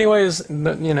 But anyways, you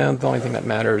know, the only thing that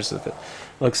matters is if it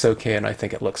looks okay, and I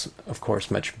think it looks, of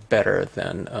course, much better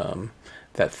than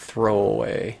that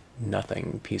throwaway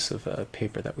nothing piece of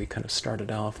paper that we kind of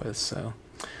started off with. So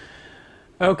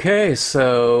okay,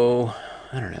 so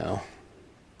I don't know,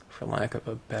 for lack of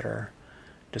a better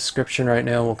description right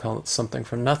now, we'll call it something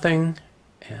from nothing,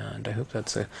 and I hope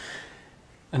that's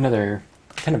another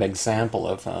kind of example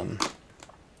of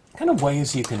kind of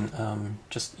ways you can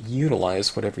just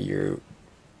utilize whatever you're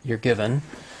given,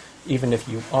 even if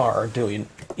you are doing,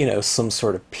 you know, some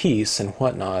sort of piece and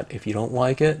whatnot. If you don't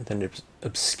like it, then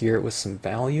obscure it with some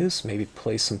values, maybe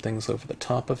place some things over the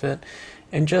top of it,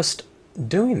 and just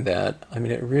doing that, I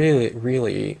mean, it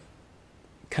really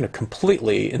kind of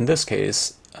completely, in this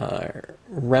case,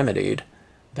 remedied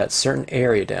that certain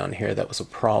area down here that was a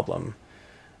problem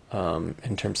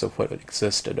in terms of what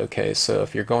existed. Okay, so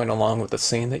if you're going along with the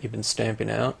scene that you've been stamping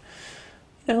out,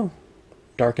 you know,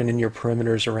 darken in your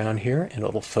perimeters around here, and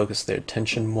it'll focus the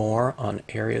attention more on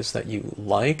areas that you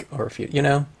like, or if you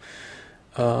know,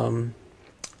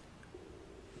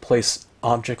 place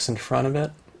objects in front of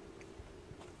it,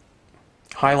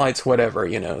 highlights, whatever,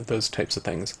 you know, those types of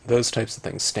things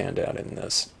stand out in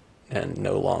this, and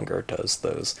no longer does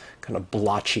those kind of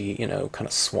blotchy, you know, kind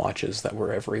of swatches that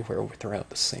were everywhere throughout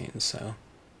the scene. So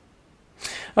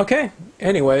okay,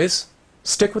 anyways,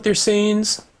 stick with your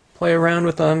scenes, play around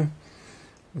with them,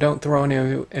 don't throw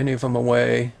any of them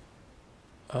away.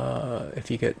 If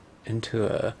you get into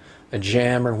a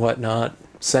jam or whatnot,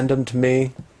 send them to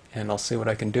me, and I'll see what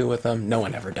I can do with them. No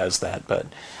one ever does that, but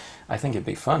I think it'd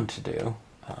be fun to do.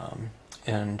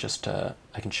 And just I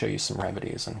can show you some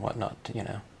remedies and whatnot, you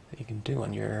know, that you can do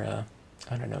on your,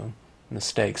 I don't know,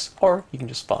 mistakes. Or you can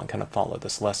just kind of follow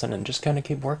this lesson and just kind of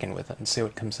keep working with it and see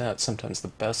what comes out. Sometimes the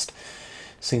best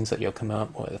scenes that you'll come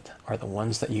up with are the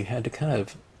ones that you had to kind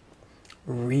of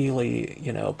really,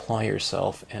 you know, apply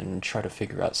yourself and try to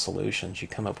figure out solutions. You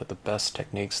come up with the best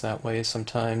techniques that way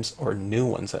sometimes, or new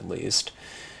ones at least,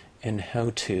 in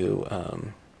how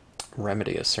to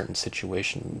remedy a certain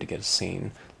situation to get a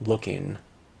scene looking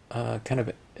kind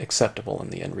of acceptable in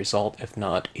the end result, if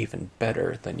not even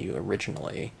better than you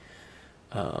originally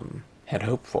had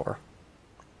hoped for.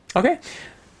 Okay,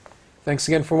 thanks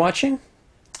again for watching.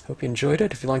 Hope you enjoyed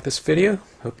it. If you like this video,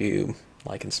 hope you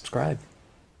like and subscribe.